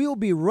 folks, we will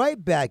be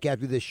right back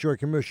after this short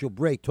commercial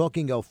break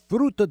talking of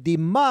Frutto di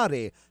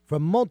Mare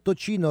from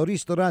Montalcino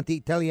Ristorante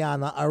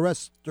Italiana, a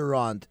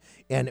restaurant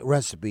and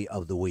recipe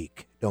of the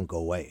week. Don't go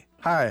away.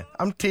 Hi,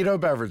 I'm Tito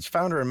Beveridge,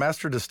 founder and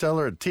master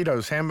distiller at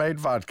Tito's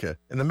Handmade Vodka.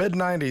 In the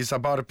mid-'90s, I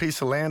bought a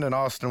piece of land in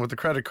Austin with a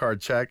credit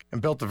card check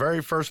and built the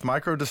very first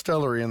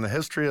micro-distillery in the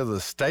history of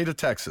the state of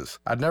Texas.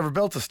 I'd never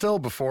built a still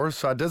before,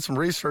 so I did some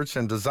research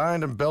and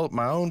designed and built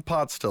my own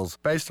pot stills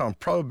based on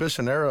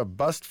Prohibition-era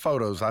bust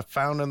photos I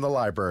found in the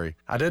library.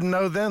 I didn't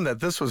know then that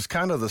this was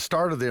kind of the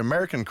start of the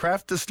American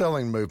craft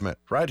distilling movement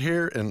right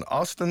here in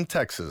Austin,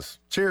 Texas.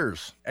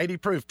 Cheers. 80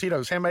 proof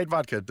Tito's Handmade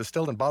Vodka,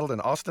 distilled and bottled in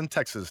Austin,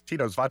 Texas.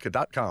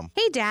 Tito'sVodka.com.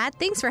 Hey, Dad,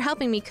 thanks for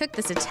helping me cook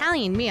this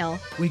Italian meal.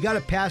 We got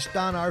to pass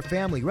down our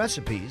family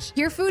recipes.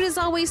 Your food is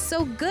always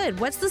so good.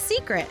 What's the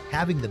secret?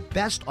 Having the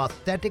best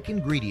authentic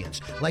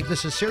ingredients, like the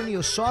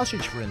Cicernio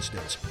sausage, for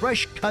instance.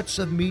 Fresh cuts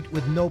of meat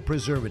with no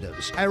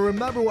preservatives. I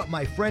remember what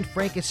my friend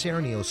Frank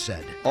Cicernio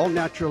said. All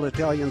natural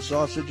Italian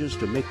sausages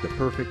to make the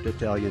perfect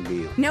Italian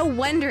meal. No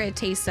wonder it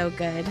tastes so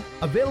good.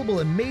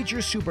 Available in major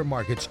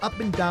supermarkets up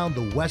and down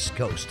the West Coast.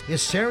 Coast.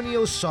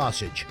 Isernio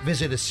Sausage.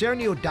 Visit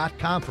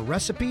isernio.com for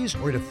recipes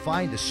or to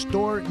find a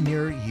store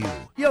near you.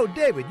 Yo,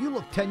 David, you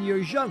look 10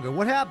 years younger.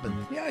 What happened?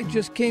 Yeah, I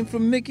just came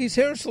from Mickey's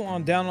Hair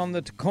Salon down on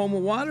the Tacoma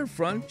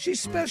waterfront. She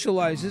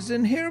specializes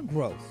in hair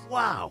growth.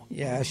 Wow.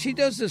 Yeah, she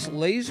does this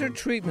laser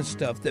treatment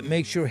stuff that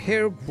makes your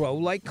hair grow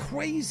like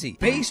crazy,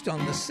 based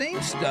on the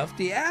same stuff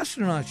the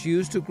astronauts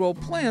use to grow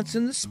plants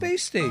in the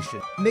space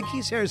station.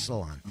 Mickey's Hair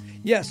Salon.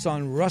 Yes,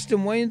 on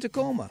Ruston Way in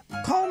Tacoma.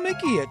 Call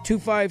Mickey at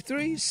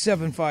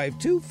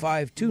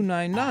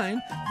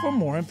 253-752-5299 for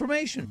more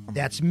information.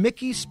 That's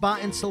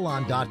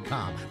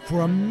MickeySpaAndSalon.com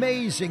for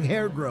amazing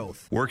hair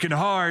growth. Working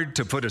hard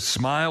to put a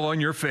smile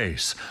on your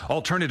face.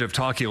 Alternative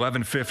Talk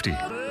 1150.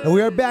 And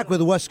we are back with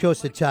the West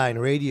Coast Italian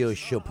Radio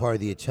Show, part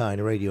of the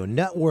Italian Radio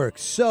Network.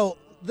 So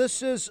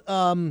this is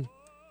an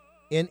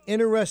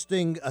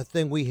interesting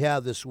thing. We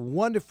have this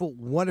wonderful,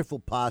 wonderful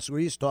pasta.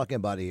 We're just talking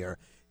about it here.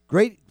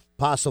 Great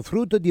pasta,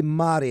 frutto di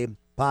mare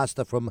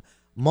pasta from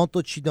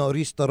Montalcino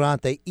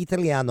Ristorante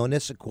Italiano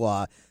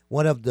Nessequa,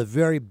 one of the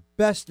very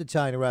best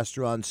Italian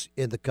restaurants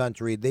in the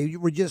country. They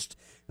were just,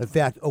 in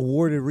fact,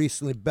 awarded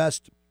recently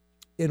best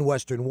in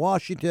Western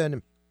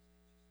Washington.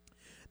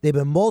 They've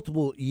been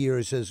multiple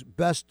years as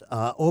best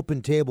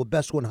open table,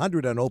 best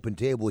 100 on open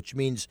table, which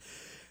means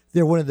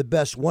they're one of the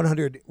best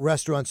 100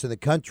 restaurants in the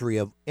country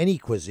of any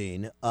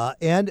cuisine.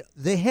 And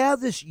they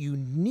have this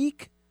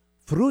unique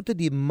frutta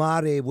di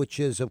mare, which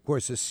is, of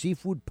course, a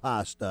seafood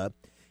pasta.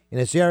 And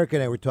as Eric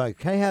and I were talking, it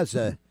kind of has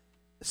a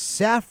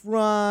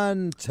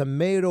saffron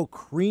tomato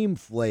cream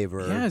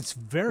flavor. Yeah, it's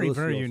very,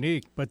 very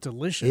unique, but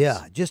delicious.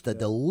 Yeah, just a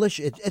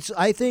delicious. It's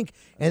I think,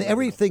 and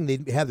everything they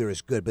have there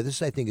is good, but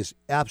this I think is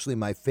absolutely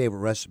my favorite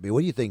recipe.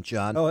 What do you think,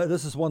 John? Oh,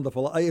 this is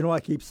wonderful. I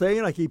keep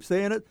saying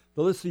it,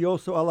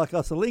 delicioso alla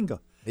casalinga.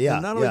 Yeah,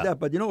 and not only that,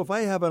 but if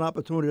I have an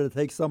opportunity to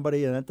take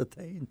somebody and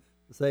entertain,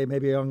 say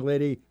maybe a young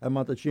lady at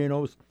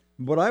Montalcino's,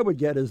 what I would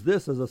get is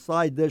this as a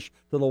side dish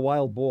to the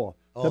wild boar.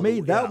 To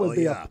me, that would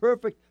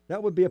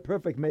be a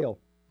perfect meal.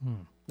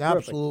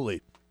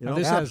 Absolutely.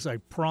 This has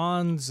like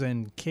prawns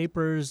and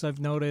capers, I've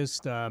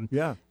noticed.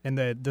 Yeah. And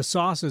the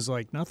sauce is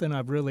like nothing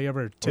I've really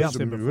ever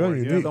tasted before.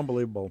 Really, it's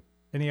unbelievable.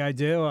 Any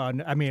idea?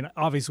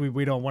 Obviously,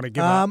 we don't want to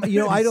give out any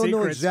I don't know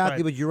secrets,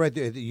 exactly, but you're right.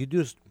 You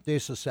do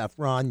taste the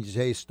saffron. You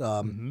taste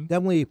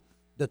definitely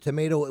the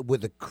tomato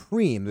with the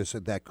cream. There's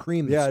that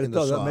cream that's in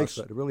the sauce. That makes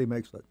it. It really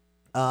makes it.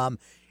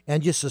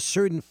 And just a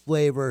certain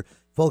flavor.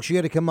 Folks, you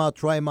got to come out,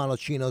 try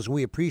Montalcino's.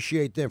 We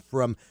appreciate them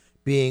for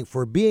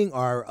being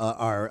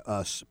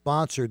our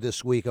sponsor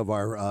this week of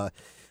our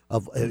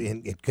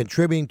in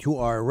contributing to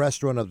our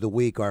restaurant of the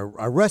week,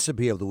 our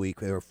recipe of the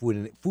week, our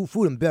food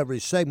and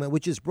beverage segment,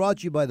 which is brought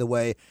to you, by the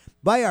way,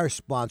 by our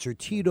sponsor,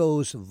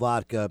 Tito's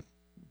Vodka.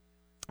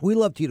 We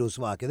love Tito's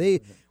Vodka.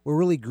 They were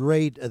really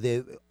great.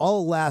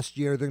 All last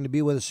year, they're going to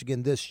be with us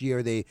again this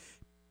year. They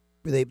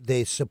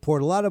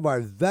support a lot of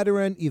our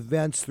veteran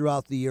events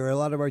throughout the year, a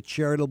lot of our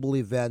charitable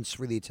events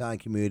for the Italian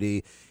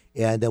community,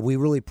 and we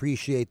really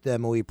appreciate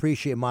them, and we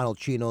appreciate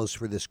Montalcino's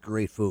for this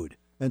great food.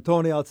 And,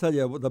 Tony, I'll tell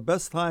you, the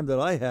best time that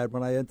I had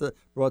when I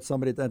brought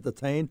somebody to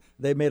entertain,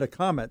 they made a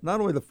comment.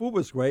 Not only the food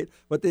was great,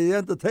 but the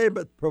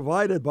entertainment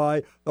provided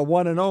by the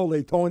one and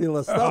only Tony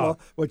LaStella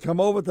would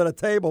come over to the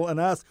table and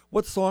ask,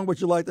 what song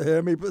would you like to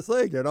hear me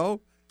sing,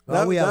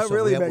 We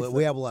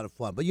have a lot of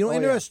fun. But,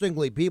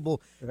 interestingly,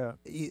 people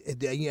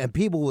and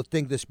people would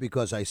think this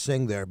because I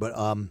sing there, but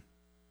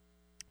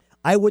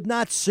I would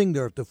not sing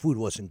there if the food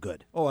wasn't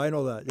good. Oh, I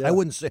know that. Yeah. I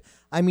wouldn't sing.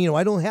 I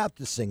don't have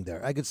to sing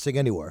there. I could sing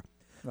anywhere.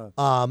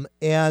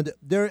 And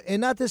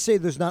not to say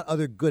there's not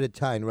other good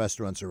Italian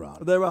restaurants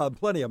around. There are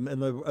plenty of them in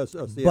the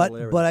Seattle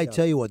area. But I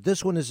tell you what,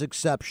 this one is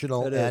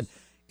exceptional. And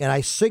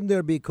I sing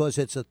there because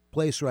it's a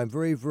place where I'm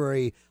very,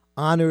 very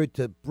honored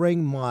to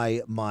bring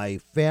my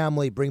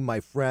family, bring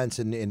my friends,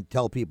 and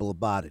tell people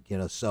about it.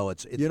 So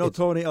it's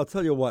Tony, I'll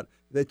tell you what.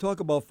 They talk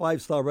about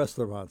 5-star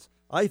restaurants.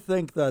 I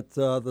think that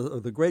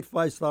the great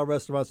 5-star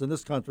restaurants in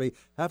this country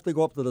have to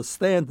go up to the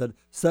standard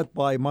set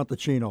by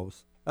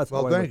Montalcino's. That's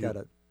how I look at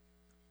it.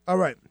 All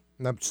right.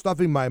 And I'm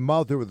stuffing my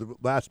mouth here with the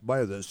last bite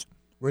of this.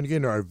 We're going to get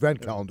into our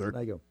event calendar.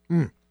 There you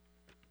go.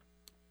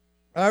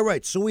 All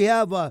right. So we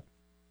have a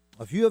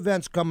few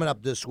events coming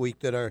up this week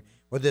that are,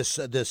 or this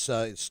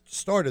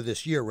start of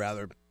this year,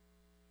 rather,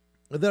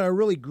 that are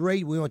really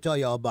great. We want to tell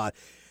you all about.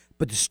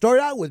 But to start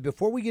out with,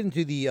 before we get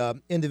into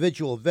the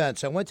individual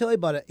events, I want to tell you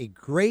about a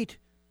great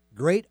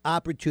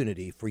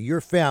opportunity for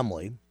your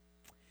family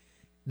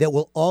that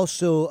will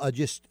also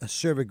just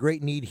serve a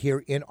great need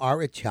here in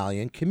our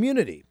Italian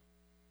community.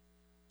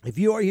 If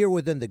you are here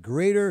within the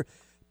greater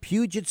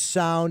Puget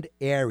Sound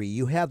area,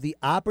 you have the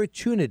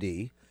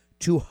opportunity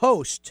to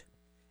host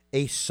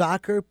a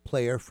soccer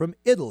player from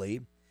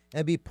Italy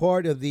and be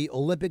part of the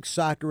Olympic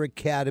Soccer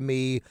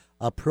Academy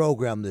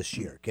program this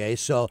year. Okay,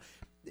 so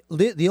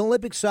the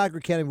Olympic Soccer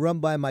Academy, run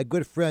by my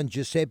good friend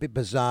Giuseppe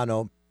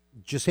Pisano.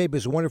 Giuseppe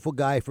is a wonderful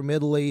guy from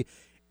Italy,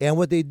 and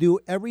what they do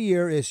every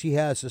year is he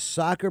has a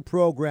soccer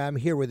program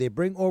here where they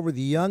bring over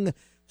the young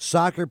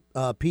soccer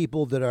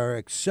people that are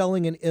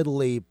excelling in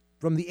Italy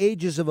from the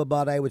ages of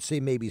about, I would say,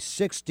 maybe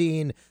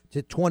 16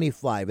 to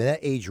 25, in that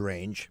age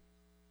range.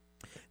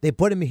 They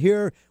put them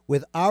here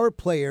with our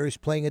players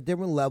playing at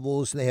different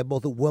levels. They have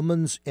both a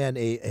women's and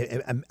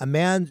a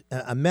men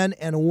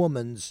and a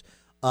woman's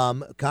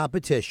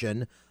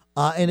competition.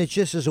 And it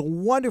just is a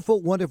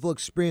wonderful, wonderful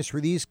experience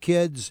for these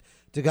kids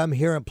to come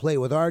here and play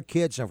with our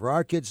kids and for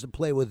our kids to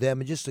play with them.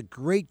 And just a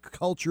great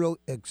cultural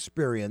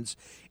experience.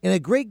 And a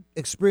great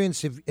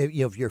experience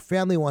if your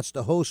family wants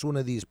to host one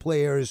of these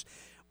players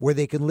where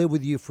they can live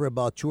with you for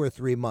about 2 or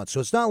 3 months. So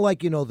it's not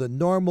like, the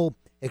normal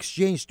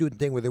exchange student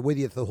thing where they're with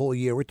you the whole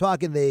year. We're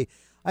talking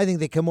I think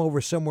they come over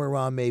somewhere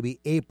around maybe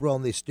April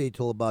and they stay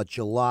till about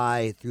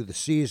July through the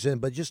season.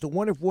 But just a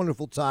wonderful,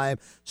 wonderful time.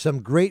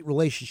 Some great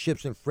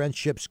relationships and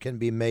friendships can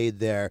be made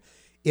there.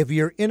 If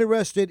you're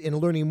interested in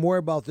learning more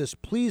about this,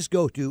 please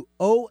go to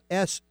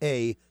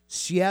OSA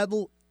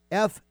Seattle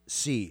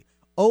FC,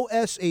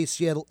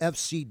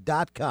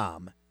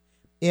 OSASeattleFC.com.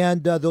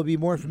 And there'll be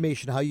more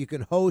information how you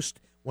can host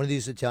one of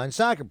these Italian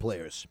soccer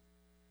players.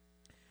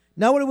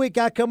 Now, what do we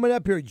got coming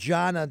up here,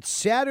 John? On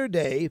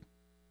Saturday,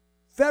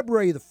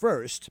 February the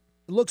 1st,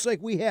 it looks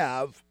like we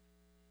have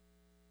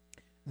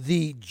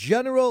the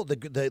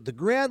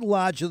Grand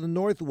Lodge of the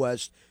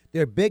Northwest,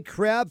 their big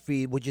crab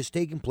feed, which is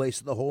taking place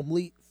at the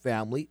Homely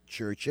Family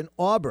Church in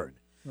Auburn.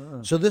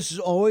 So this is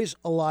always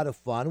a lot of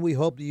fun. We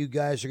hope that you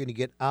guys are going to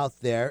get out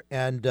there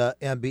and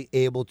be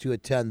able to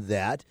attend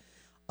that.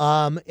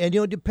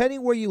 And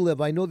depending where you live,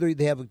 I know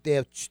they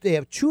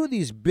have 2 of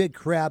these big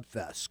crab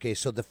fests. Okay,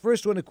 so the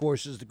first one, of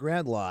course, is the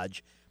Grand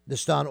Lodge,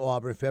 this down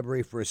Auburn,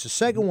 February 1st. The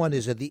second one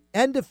is at the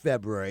end of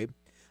February,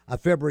 on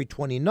February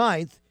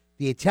 29th.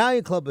 The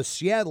Italian Club of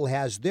Seattle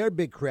has their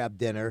big crab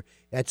dinner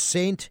at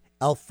St.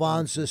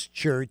 Alphonsus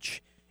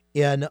Church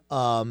in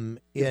Ballard.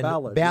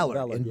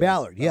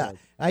 Yeah.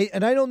 I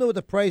don't know what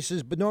the price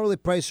is, but normally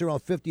the price is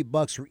around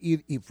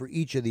 $50 for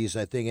each of these,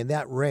 I think, in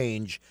that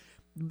range.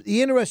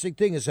 The interesting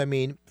thing is, for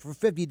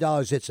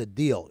 $50, it's a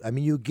deal.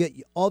 You get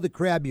all the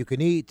crab you can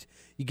eat.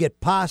 You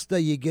get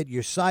pasta. You get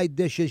your side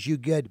dishes. You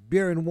get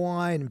beer and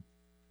wine.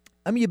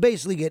 You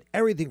basically get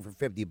everything for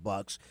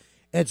 $50.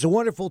 And it's a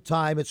wonderful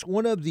time. It's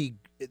one of the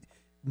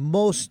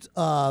most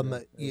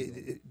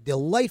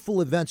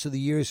delightful events of the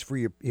year for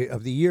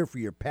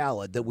your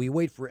palate that we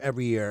wait for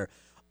every year.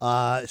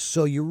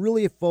 So you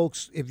really,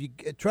 folks, if you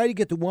try to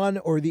get to one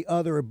or the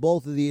other or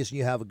both of these and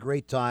you have a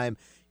great time,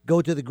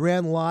 go to the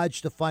Grand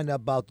Lodge to find out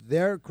about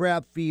their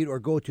crab feed or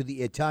go to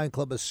the Italian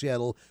Club of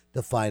Seattle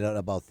to find out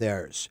about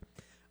theirs.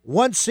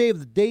 One save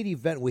the date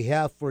event we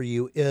have for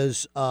you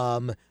is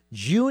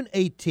June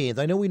 18th.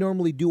 I know we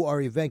normally do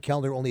our event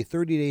calendar only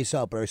 30 days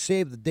out, but our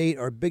save the date,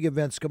 our big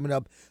events coming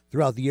up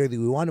throughout the year that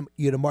we want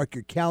you to mark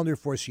your calendar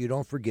for so you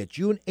don't forget.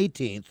 June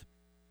 18th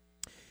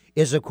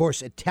is, of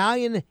course,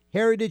 Italian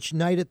Heritage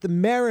Night at the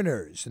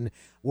Mariners. And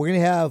we're going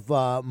to have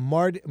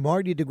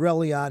Marty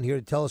DeGrelli on here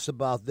to tell us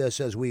about this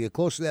as we get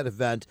close to that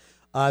event.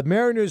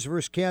 Mariners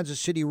versus Kansas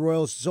City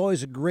Royals. It's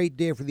always a great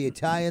day for the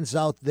Italians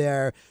out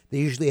there. They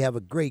usually have a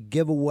great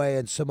giveaway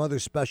and some other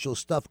special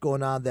stuff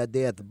going on that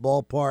day at the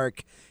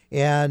ballpark.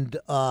 And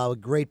a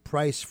great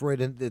price for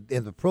it. And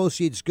the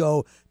proceeds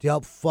go to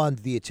help fund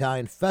the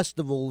Italian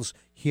festivals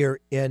here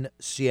in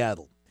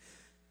Seattle.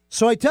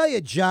 So I tell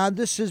you, John,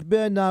 this has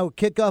been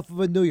kickoff of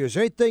a New Year's. Is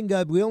there anything,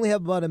 we only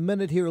have about a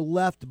minute here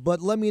left,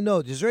 but let me know,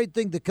 is there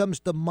anything that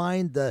comes to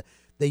mind that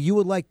you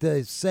would like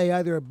to say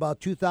either about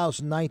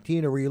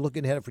 2019 or were you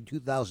looking ahead for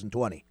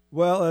 2020?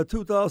 Well,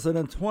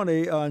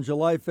 2020, on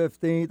July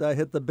 15th, I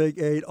hit the big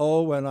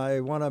 8-0, and I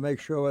want to make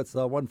sure it's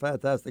one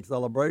fantastic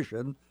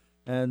celebration.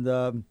 And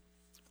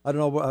I don't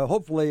know,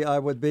 hopefully I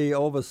would be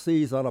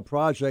overseas on a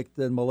project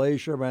in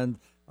Malaysia, and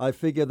I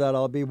figure that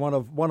I'll be one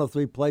of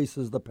 3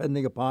 places,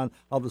 depending upon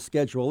how the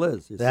schedule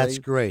is. That's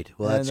great.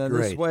 Well, that's great.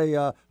 great. This way,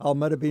 I'll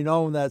let it be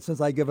known that since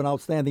I give an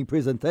outstanding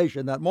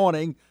presentation that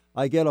morning,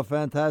 I get a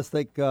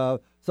fantastic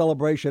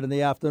celebration in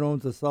the afternoon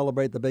to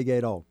celebrate the big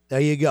 8-0.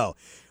 There you go.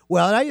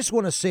 Well, and I just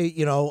want to say,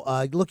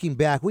 looking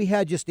back, we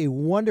had just a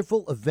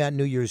wonderful event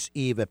New Year's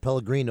Eve at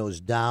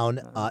Pellegrino's down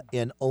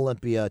in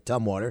Olympia,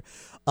 Tumwater.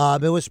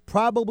 It was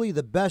probably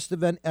the best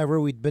event ever.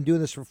 We'd been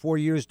doing this for 4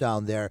 years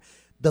down there.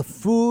 The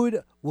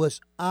food was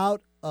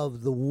out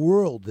of the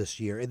world this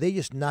year, and they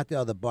just knocked it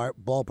out of the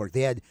ballpark.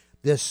 They had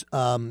this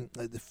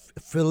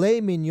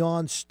filet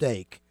mignon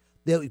steak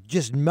that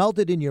just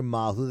melted in your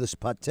mouth with this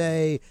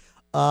pate.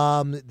 They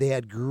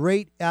had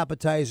great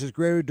appetizers,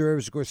 great hors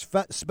d'oeuvres, of course,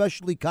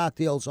 specialty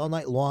cocktails all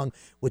night long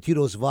with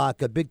Tito's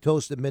Vodka, Big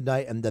Toast at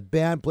midnight, and the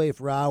band played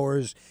for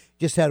hours.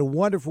 Just had a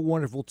wonderful,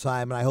 wonderful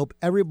time, and I hope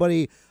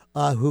everybody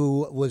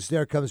who was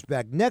there comes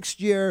back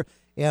next year.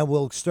 And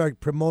we'll start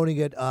promoting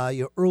it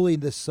early in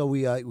this so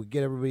we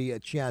get everybody a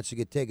chance to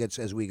get tickets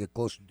as we get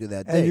closer to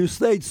that day. And you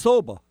stayed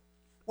sober.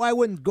 Well, I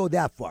wouldn't go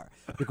that far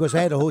because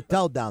I had a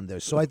hotel down there.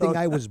 So I think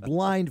I was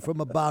blind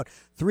from about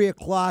 3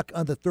 o'clock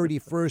on the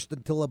 31st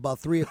until about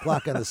 3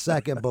 o'clock on the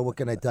 2nd. But what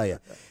can I tell you?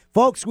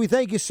 Folks, we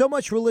thank you so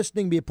much for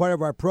listening, be a part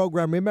of our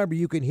program. Remember,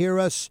 you can hear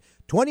us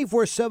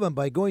 24/7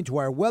 by going to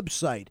our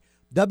website,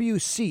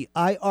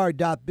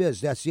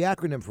 WCIR.biz. That's the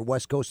acronym for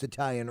West Coast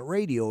Italian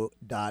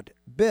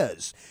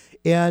Radio.biz.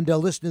 And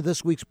listen to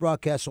this week's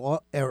broadcast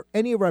or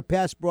any of our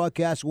past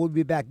broadcasts. We'll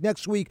be back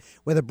next week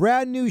with a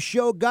brand new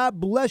show. God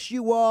bless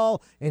you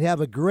all and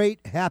have a great,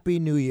 happy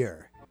new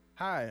year.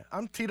 Hi,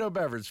 I'm Tito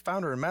Beveridge,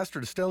 founder and master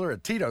distiller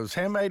at Tito's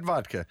Handmade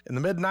Vodka. In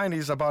the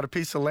mid-'90s, I bought a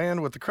piece of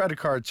land with a credit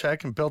card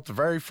check and built the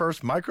very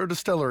first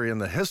micro-distillery in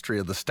the history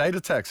of the state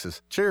of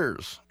Texas.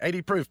 Cheers.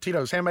 80 proof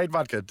Tito's Handmade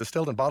Vodka,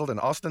 distilled and bottled in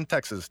Austin,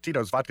 Texas.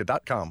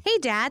 Tito'sVodka.com. Hey,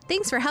 Dad,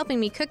 thanks for helping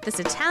me cook this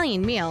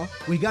Italian meal.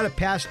 We got to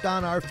pass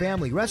down our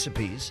family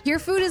recipes. Your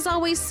food is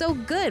always so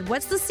good.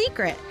 What's the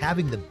secret?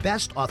 Having the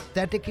best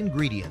authentic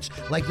ingredients,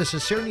 like the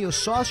Cicernio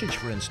sausage,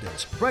 for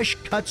instance. Fresh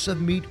cuts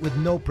of meat with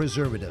no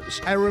preservatives.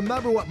 I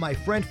remember what my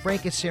friend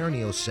Frank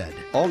Cicernio said.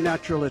 All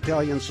natural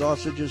Italian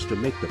sausages to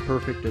make the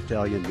perfect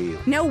Italian meal.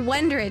 No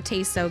wonder it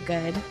tastes so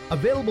good.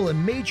 Available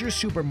in major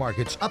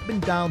supermarkets up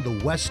and down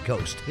the West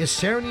Coast.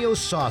 Cicernio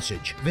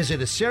sausage. Visit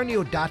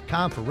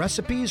Cicernio.com for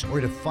recipes or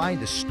to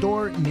find a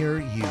store near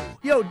you.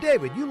 Yo,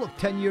 David, you look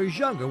 10 years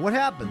younger. What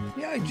happened?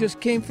 Yeah, I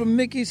just came from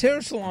Mickey's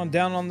Hair Salon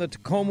down on the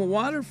Tacoma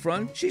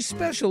waterfront. She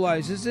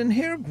specializes in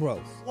hair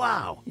growth.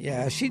 Wow.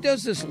 Yeah, she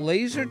does this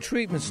laser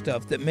treatment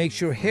stuff that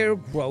makes your hair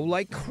grow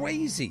like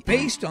crazy,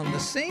 based on the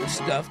same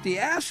stuff the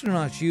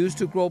astronauts use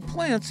to grow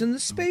plants in the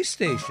space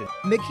station.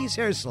 Mickey's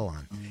Hair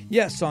Salon.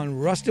 Yes, on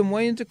Ruston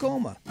Way in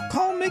Tacoma.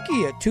 Call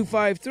Mickey at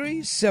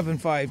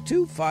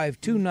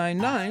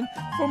 253-752-5299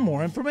 for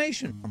more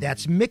information.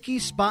 That's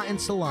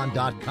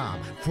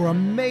MickeySpaandSalon.com for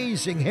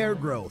amazing hair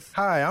growth.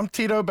 Hi, I'm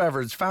Tito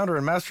Beveridge, founder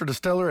and master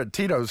distiller at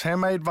Tito's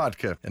Handmade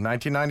Vodka. In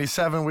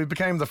 1997, we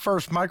became the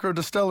first micro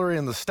distillery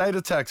in the state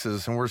of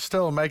Texas, and we're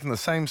still making the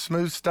same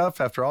smooth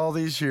stuff after all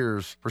these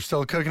years. We're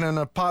still cooking in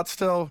a pot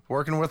still,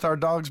 working with our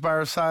dogs by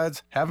our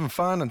sides, having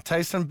fun and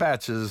tasting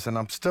batches, and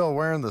I'm still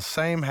wearing the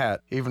same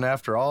hat, even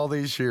after all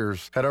these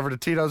years. Head over to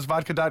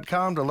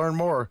Tito'sVodka.com to learn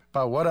more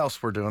about what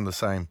else we're doing the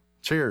same.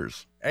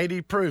 Cheers.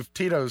 80 proof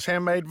Tito's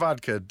Handmade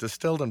Vodka,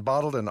 distilled and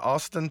bottled in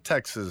Austin,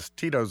 Texas.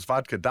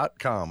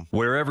 Tito'sVodka.com.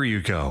 Wherever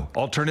you go,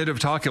 Alternative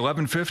Talk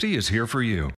 1150 is here for you.